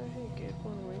 my brother? Hey, kid, by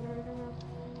the way, how are you doing?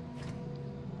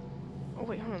 Oh,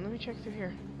 wait, hold on. Let me check through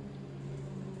here.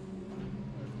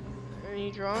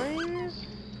 Any drawings?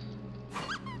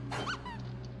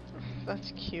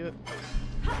 That's cute.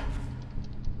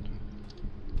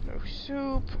 No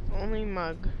soup, only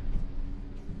mug.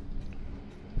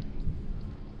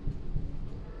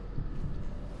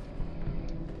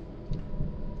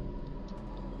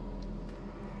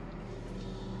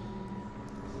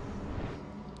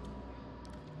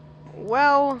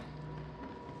 Well,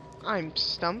 I'm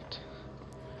stumped.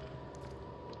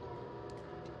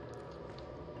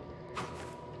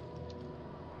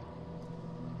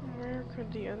 Where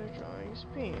could the other drawings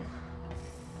be?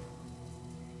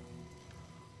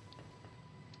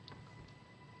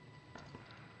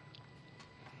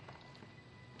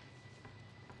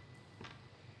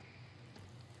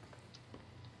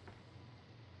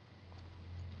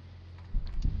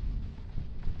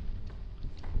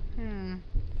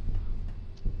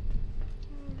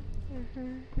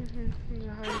 There's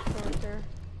a hiding spot there.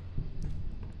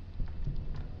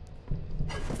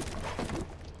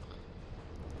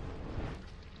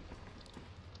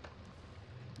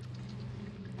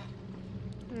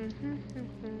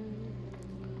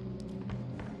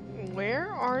 Where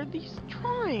are these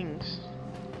drawings?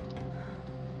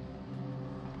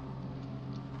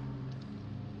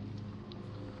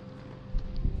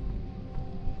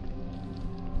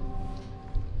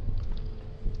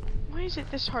 Why is it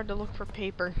this hard to look for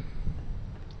paper?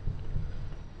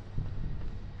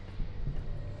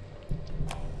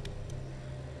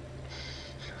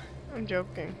 I'm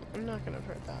joking. I'm not gonna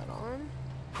put that on.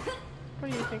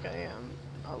 What do you think I am?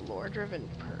 A lore-driven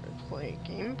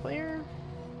game player?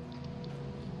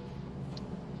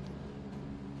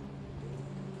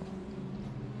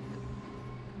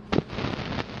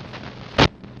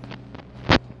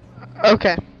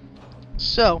 Okay.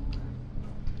 So.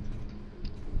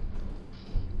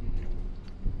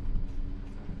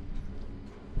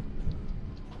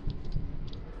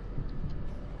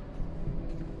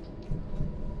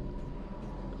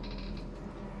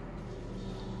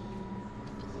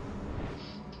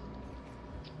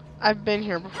 I've been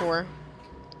here before.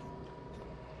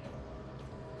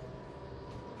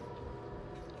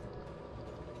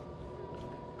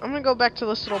 I'm gonna go back to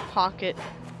this little pocket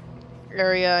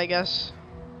area, I guess.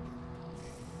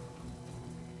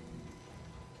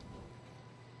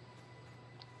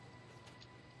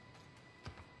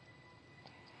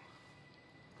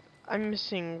 I'm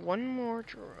missing one more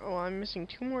I'm missing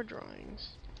 2 more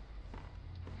drawings.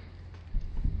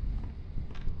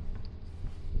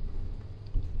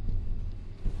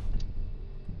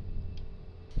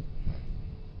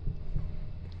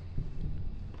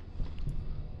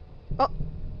 Oh.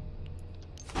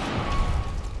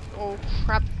 Oh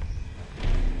crap.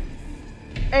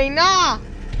 Hey, nah!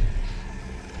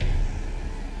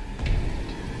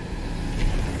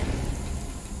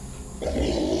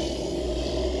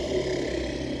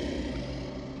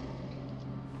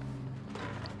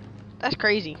 That's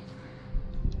crazy.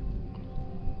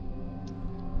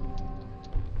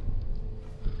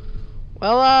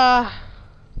 Well,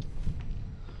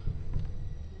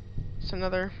 it's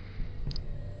another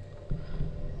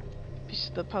piece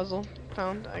of the puzzle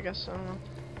found, I guess. I don't know.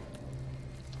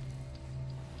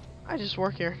 I just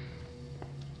work here.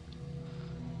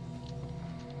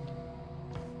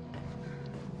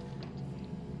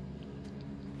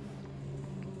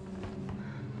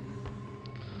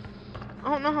 I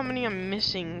don't know how many I'm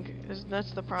missing, 'cause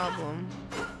that's the problem.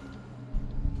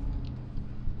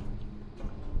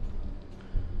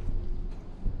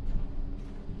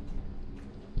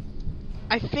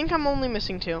 I think I'm only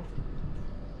missing 2.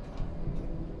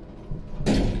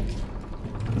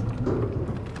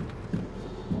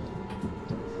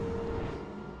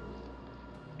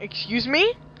 Excuse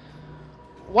me?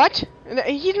 What?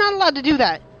 He's not allowed to do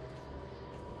that.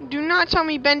 Do not tell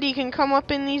me Bendy can come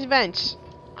up in these vents.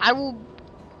 I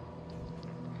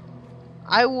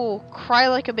will cry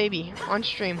like a baby on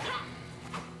stream.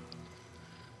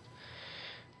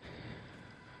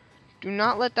 Do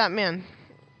not let that man,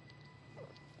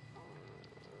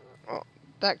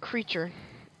 that creature,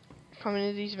 come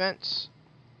into these vents.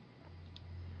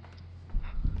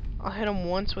 I'll hit him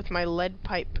once with my lead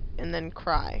pipe and then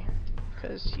cry,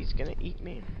 because he's gonna eat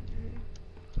me.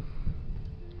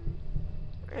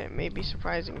 It may be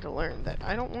surprising to learn that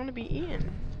I don't want to be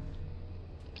eaten.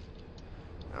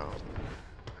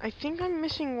 I think I'm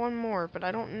missing one more, but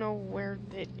I don't know where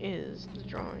it is, the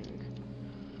drawing.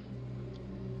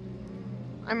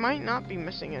 I might not be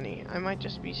missing any. I might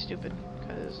just be stupid,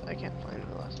 because I can't find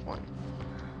the last one.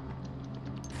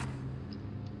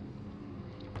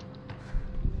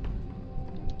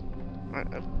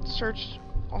 I've searched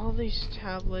all these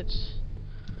tablets,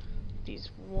 these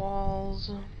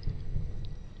walls.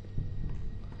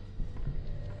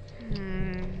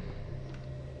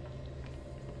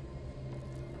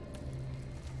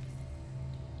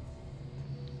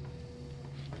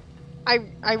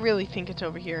 I really think it's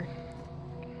over here.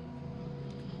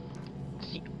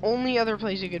 It's the only other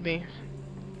place it could be.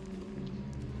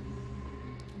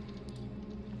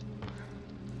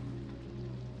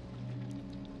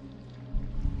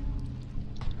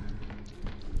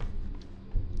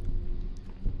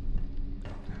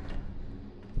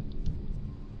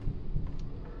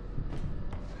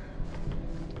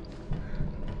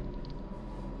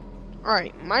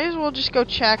 Alright, might as well just go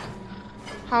check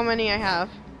how many I have.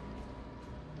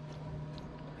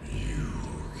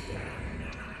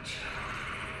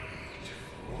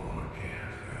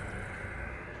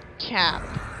 Cap.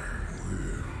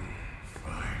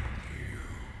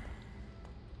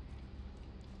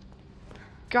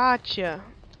 Gotcha.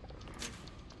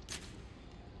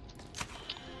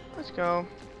 Let's go.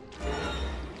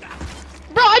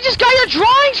 Bro, I just got your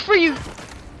drawings for you!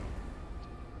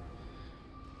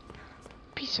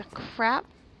 Piece of crap.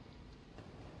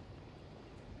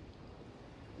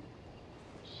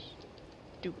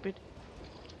 Stupid.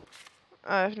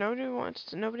 If nobody wants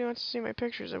to see my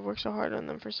pictures. I've worked so hard on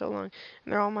them for so long,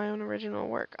 and they're all my own original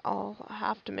work. I'll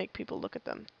have to make people look at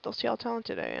them. They'll see how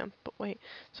talented I am. But wait,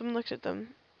 someone looks at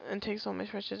them and takes all my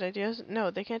precious ideas? No,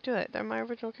 they can't do that. They're my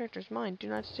original characters. Mine. Do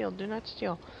not steal. Do not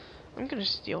steal. I'm gonna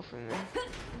steal from them.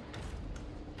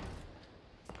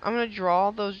 I'm gonna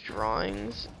draw those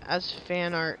drawings as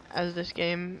fan art as this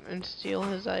game and steal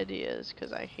his ideas,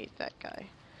 because I hate that guy.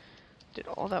 Did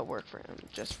all that work for him,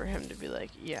 just for him to be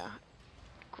like, yeah,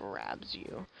 grabs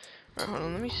you. Alright, hold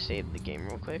on, let me save the game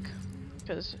real quick,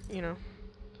 because, you know,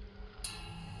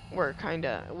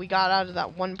 we got out of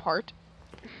that one part.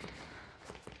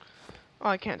 Oh,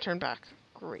 I can't turn back.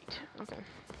 Great, okay.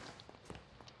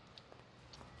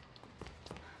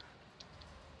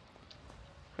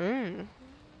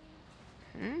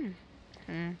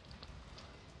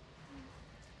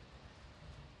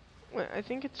 Wait, I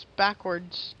think it's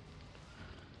backwards.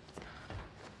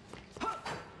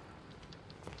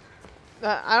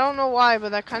 I don't know why, but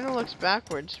that kind of looks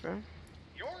backwards, bro.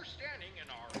 You're standing in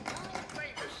our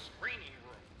world-famous screening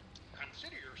room.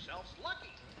 Consider yourselves lucky,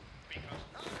 because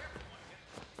not everyone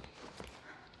gets to see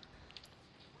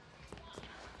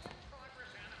in-progress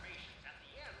animations at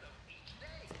the end of each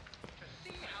day. To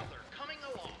see how they're coming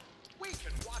along, we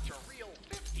can watch a reel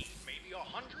 50, maybe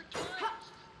 100 times,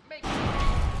 making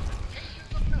pages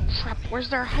of notes. Crap, where's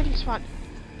their hiding spot?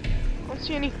 I don't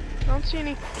see any. I don't see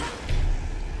any.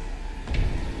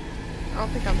 I don't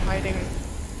think I'm hiding.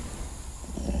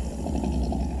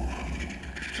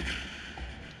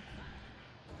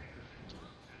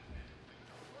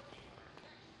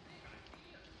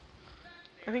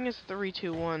 I think it's 3,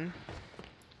 2, 1.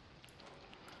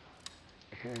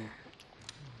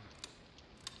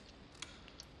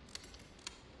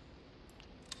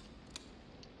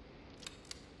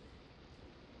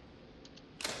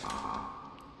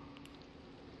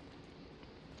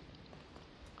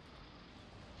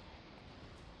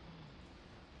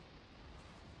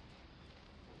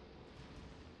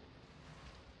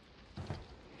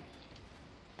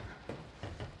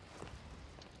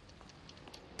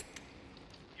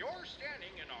 You're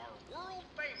standing in our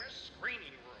world-famous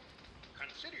screening room.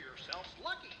 Consider yourselves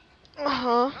lucky.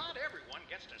 Not everyone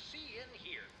gets to see in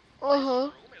here. This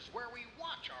room is where we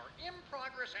watch our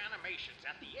in-progress animations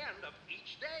at the end of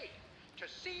each day. To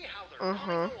see how they're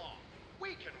coming along,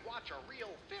 we can watch a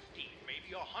reel 50,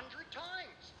 maybe 100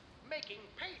 times, making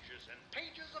pages and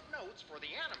pages of notes for the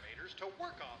animators to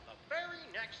work on the very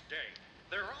next day.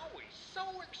 They're always so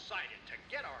excited to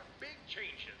get our big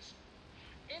changes.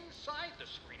 Inside the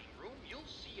screening room, you'll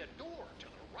see a door to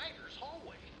the writer's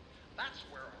hallway. That's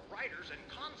where our writers and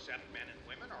concept men and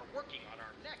women are working on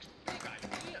our next big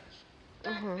ideas.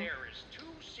 That there is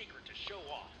too secret to show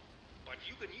off, but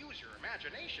you can use your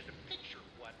imagination to picture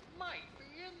what might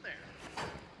be in there.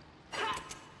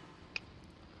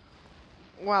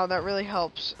 Wow, that really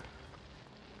helps.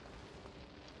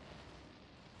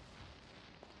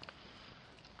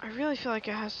 I really feel like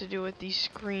it has to do with these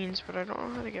screens, but I don't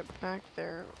know how to get back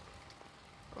there.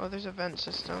 Oh, there's a vent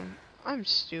system. I'm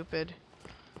stupid.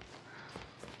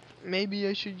 Maybe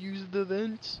I should use the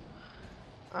vents.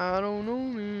 I don't know,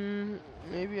 man.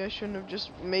 Maybe I shouldn't have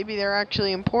just... Maybe they're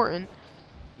actually important.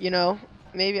 You know?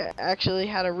 Maybe I actually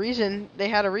had a reason. They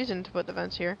had a reason to put the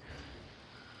vents here.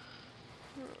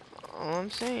 All I'm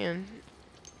saying.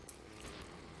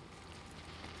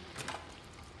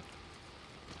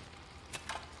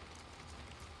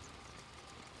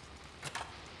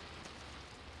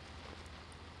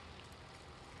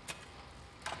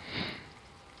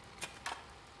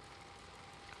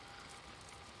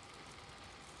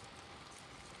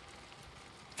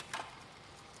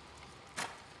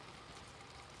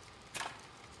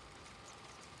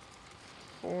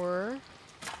 Four.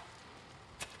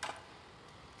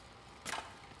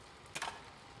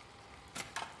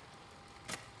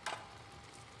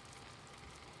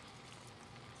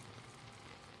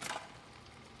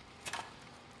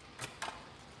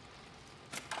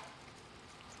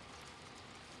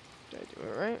 Did I do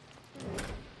it right?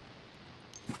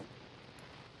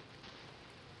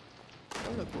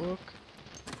 On the book.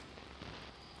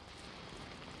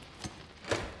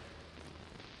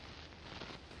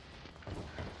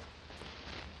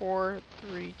 Four,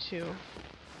 3, 2.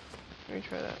 Let me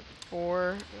try that.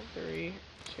 4, 3,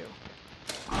 2.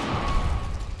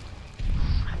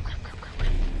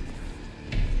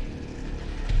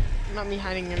 Not me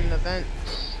hiding in the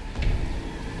vents.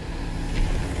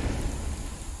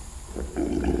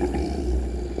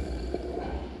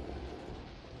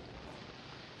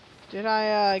 Did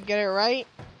I get it right?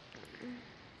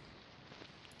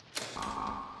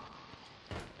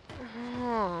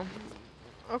 Oh,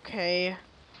 okay.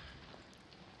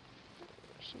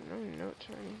 There's no notes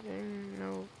or anything.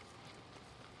 No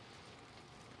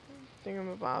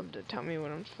thingamabob to tell me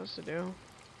what I'm supposed to do.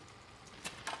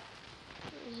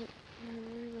 Is it? Let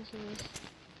me listen to this.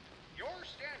 You're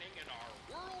standing in our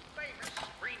world-famous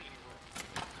screening room.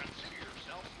 Consider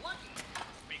yourself lucky,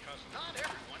 because not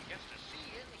everyone gets to see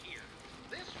in here.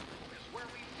 This room is where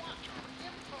we watch our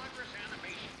in-progress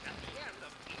animations at the end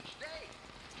of each day.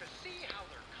 To see how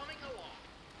they're coming along,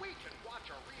 we can watch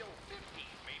a reel 50,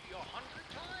 maybe 100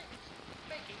 times,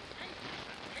 making pages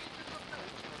and pages of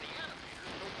notes for the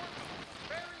animators to work on the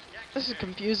very next This is day.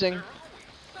 confusing. They're always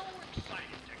so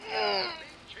excited to get the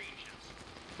big changes.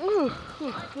 Ooh,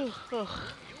 Inside the ooh.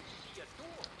 you'll see a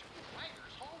door to the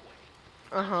writer's hallway.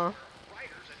 Uh-huh.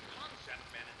 Writers and concept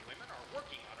men and women are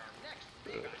working on our next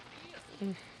big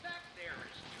ideas. That there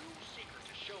is too secret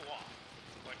to show off,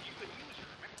 but you can use your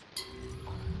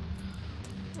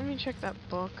Let me check that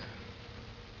book.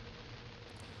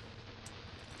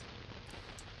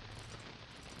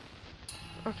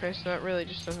 Okay, so that really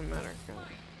just doesn't matter. in there.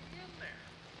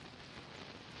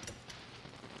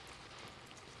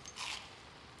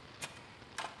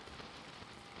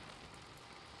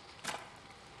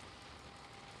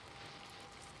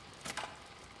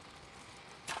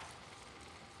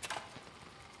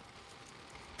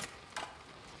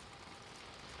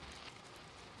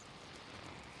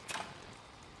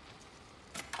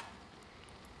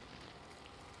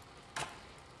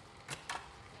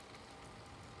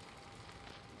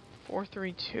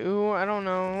 432? I don't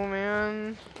know,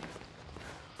 man.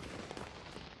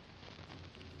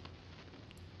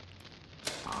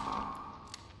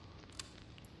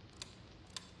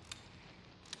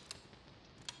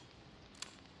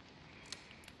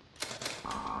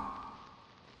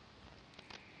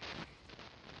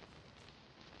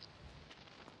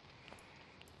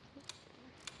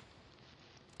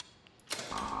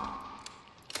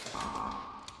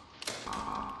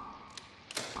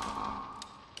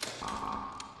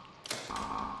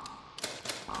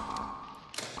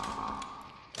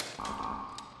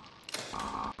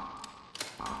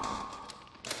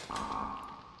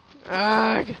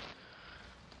 Ugh.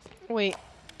 Wait.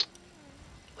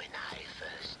 When I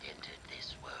first entered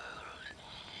this world,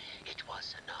 it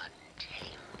was an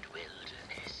untamed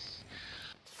wilderness.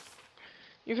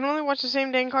 You can only watch the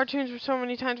same dang cartoons for so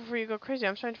many times before you go crazy.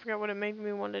 I'm starting to forget what it made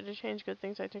me wanted to change. Good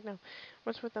things I take now.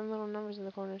 What's with them little numbers in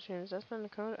the corners here? Is that been the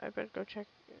code? I better go check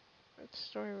the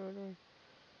story room.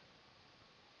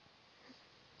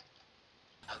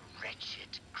 A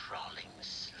wretched, crawling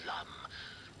slum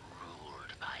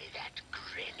ruled by that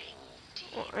grinning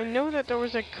Well, demon. I know that there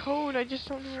was a code. I just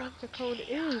don't know what the code is.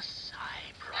 Chaos I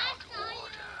brought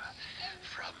order.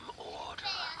 From order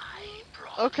I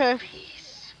brought Okay.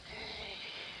 peace.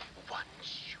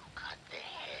 Once you cut the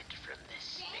head from the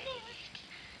snake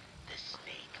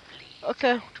bleeds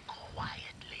Okay. out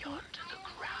quietly onto the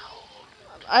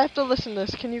ground. I have to listen to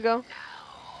this. Can you go? Now,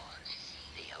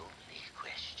 the only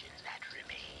question that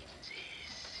remains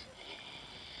is,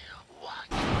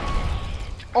 what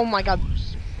head Oh my god.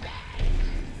 grows back?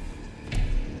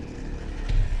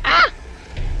 Ah!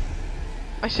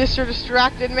 My sister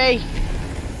distracted me.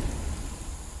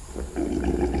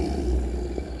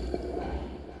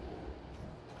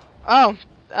 Oh,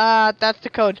 that's the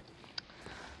code.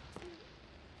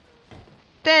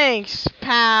 Thanks,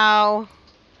 pal.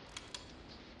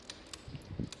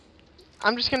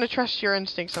 I'm just gonna trust your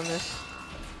instincts on this.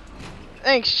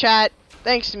 Thanks, chat.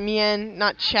 Thanks, Mien,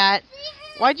 not chat.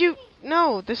 Why'd you...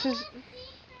 No, this is...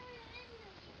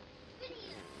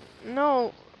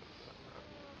 No.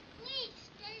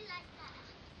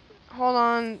 Hold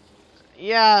on.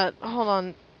 Yeah, hold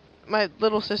on. My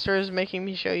little sister is making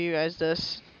me show you guys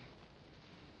this.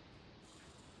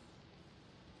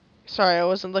 Sorry, I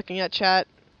wasn't looking at chat.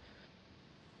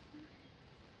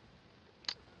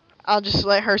 I'll just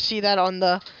let her see that on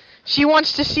the... She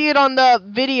wants to see it on the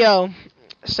video.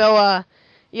 So,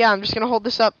 yeah, I'm just gonna hold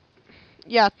this up.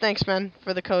 Yeah, thanks, man,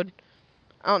 for the code.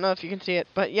 I don't know if you can see it,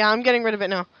 but yeah, I'm getting rid of it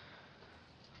now.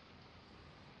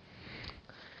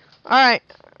 Alright.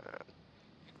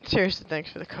 Seriously,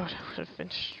 thanks for the code. I would have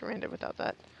been stranded without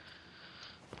that.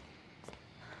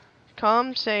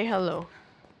 Come say hello.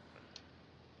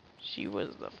 She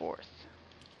was the fourth.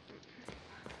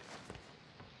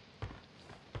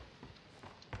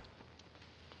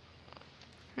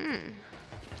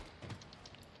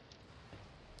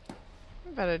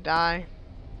 Better die.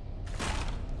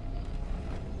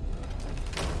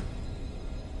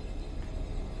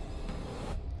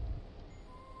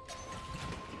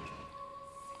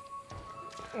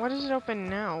 What does it open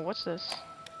now? What's this?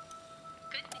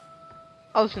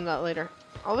 I'll listen to that later.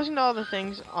 I'll listen to all the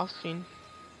things off screen.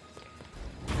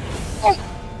 Oh!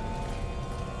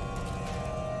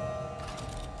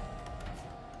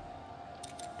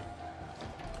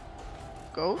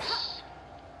 Ghosts?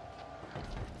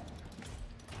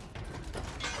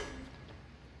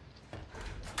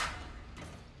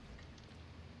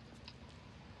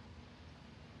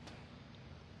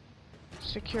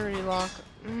 Security lock.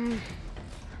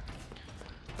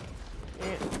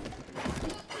 Yeah.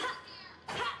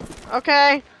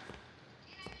 Okay.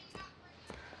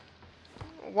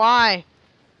 Why?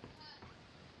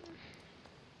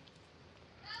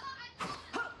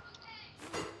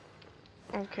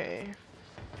 Okay.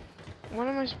 What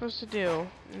am I supposed to do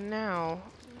now?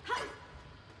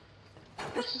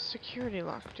 What's the security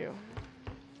lock do?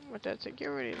 What that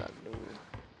security lock do?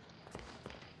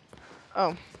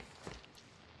 Oh.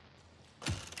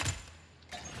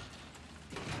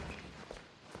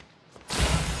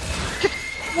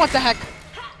 What the heck?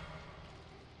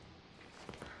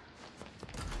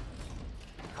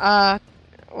 Well,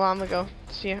 I'm gonna go.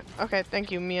 See ya. Okay,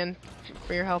 thank you, Mian,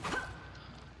 for your help.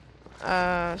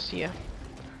 See ya.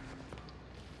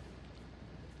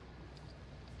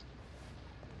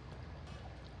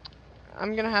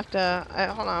 I'm gonna have to,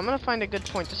 hold on, I'm gonna find a good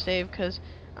point to save, because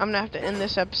I'm gonna have to end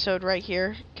this episode right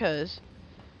here, because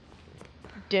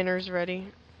dinner's ready.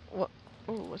 What?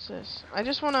 Ooh, what's this?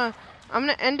 I'm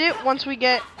gonna end it once we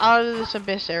get out of this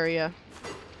abyss area.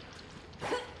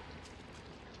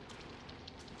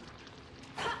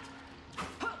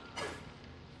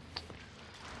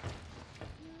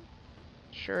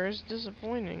 Sure is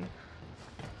disappointing.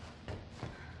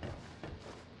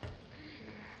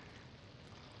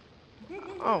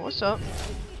 Oh, what's up?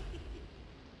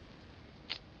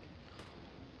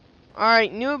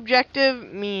 Alright, new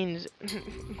objective means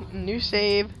new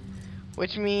save,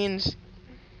 which means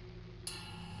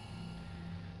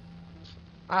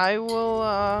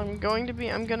I'm gonna be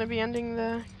ending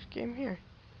the game here.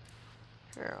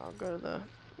 Here, I'll go to the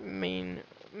main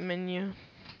menu.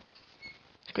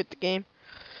 Quit the game.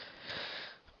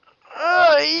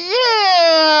 Oh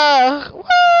yeah! Woo!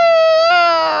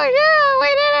 Yeah, we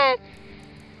did it!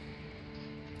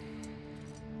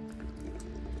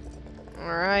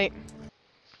 Alright.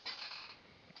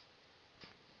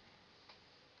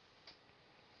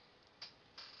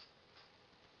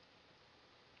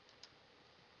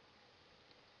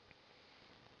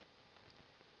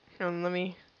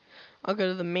 And I'll go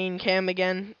to the main cam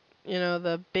again. You know,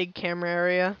 the big camera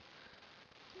area.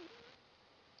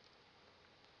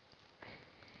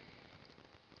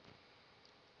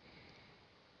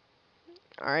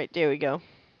 Alright, there we go.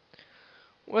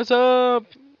 What's up?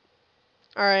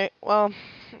 Alright, well,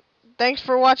 thanks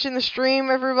for watching the stream,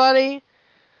 everybody.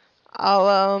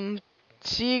 I'll,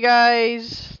 see you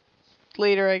guys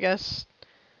later, I guess.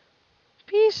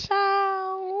 Peace out.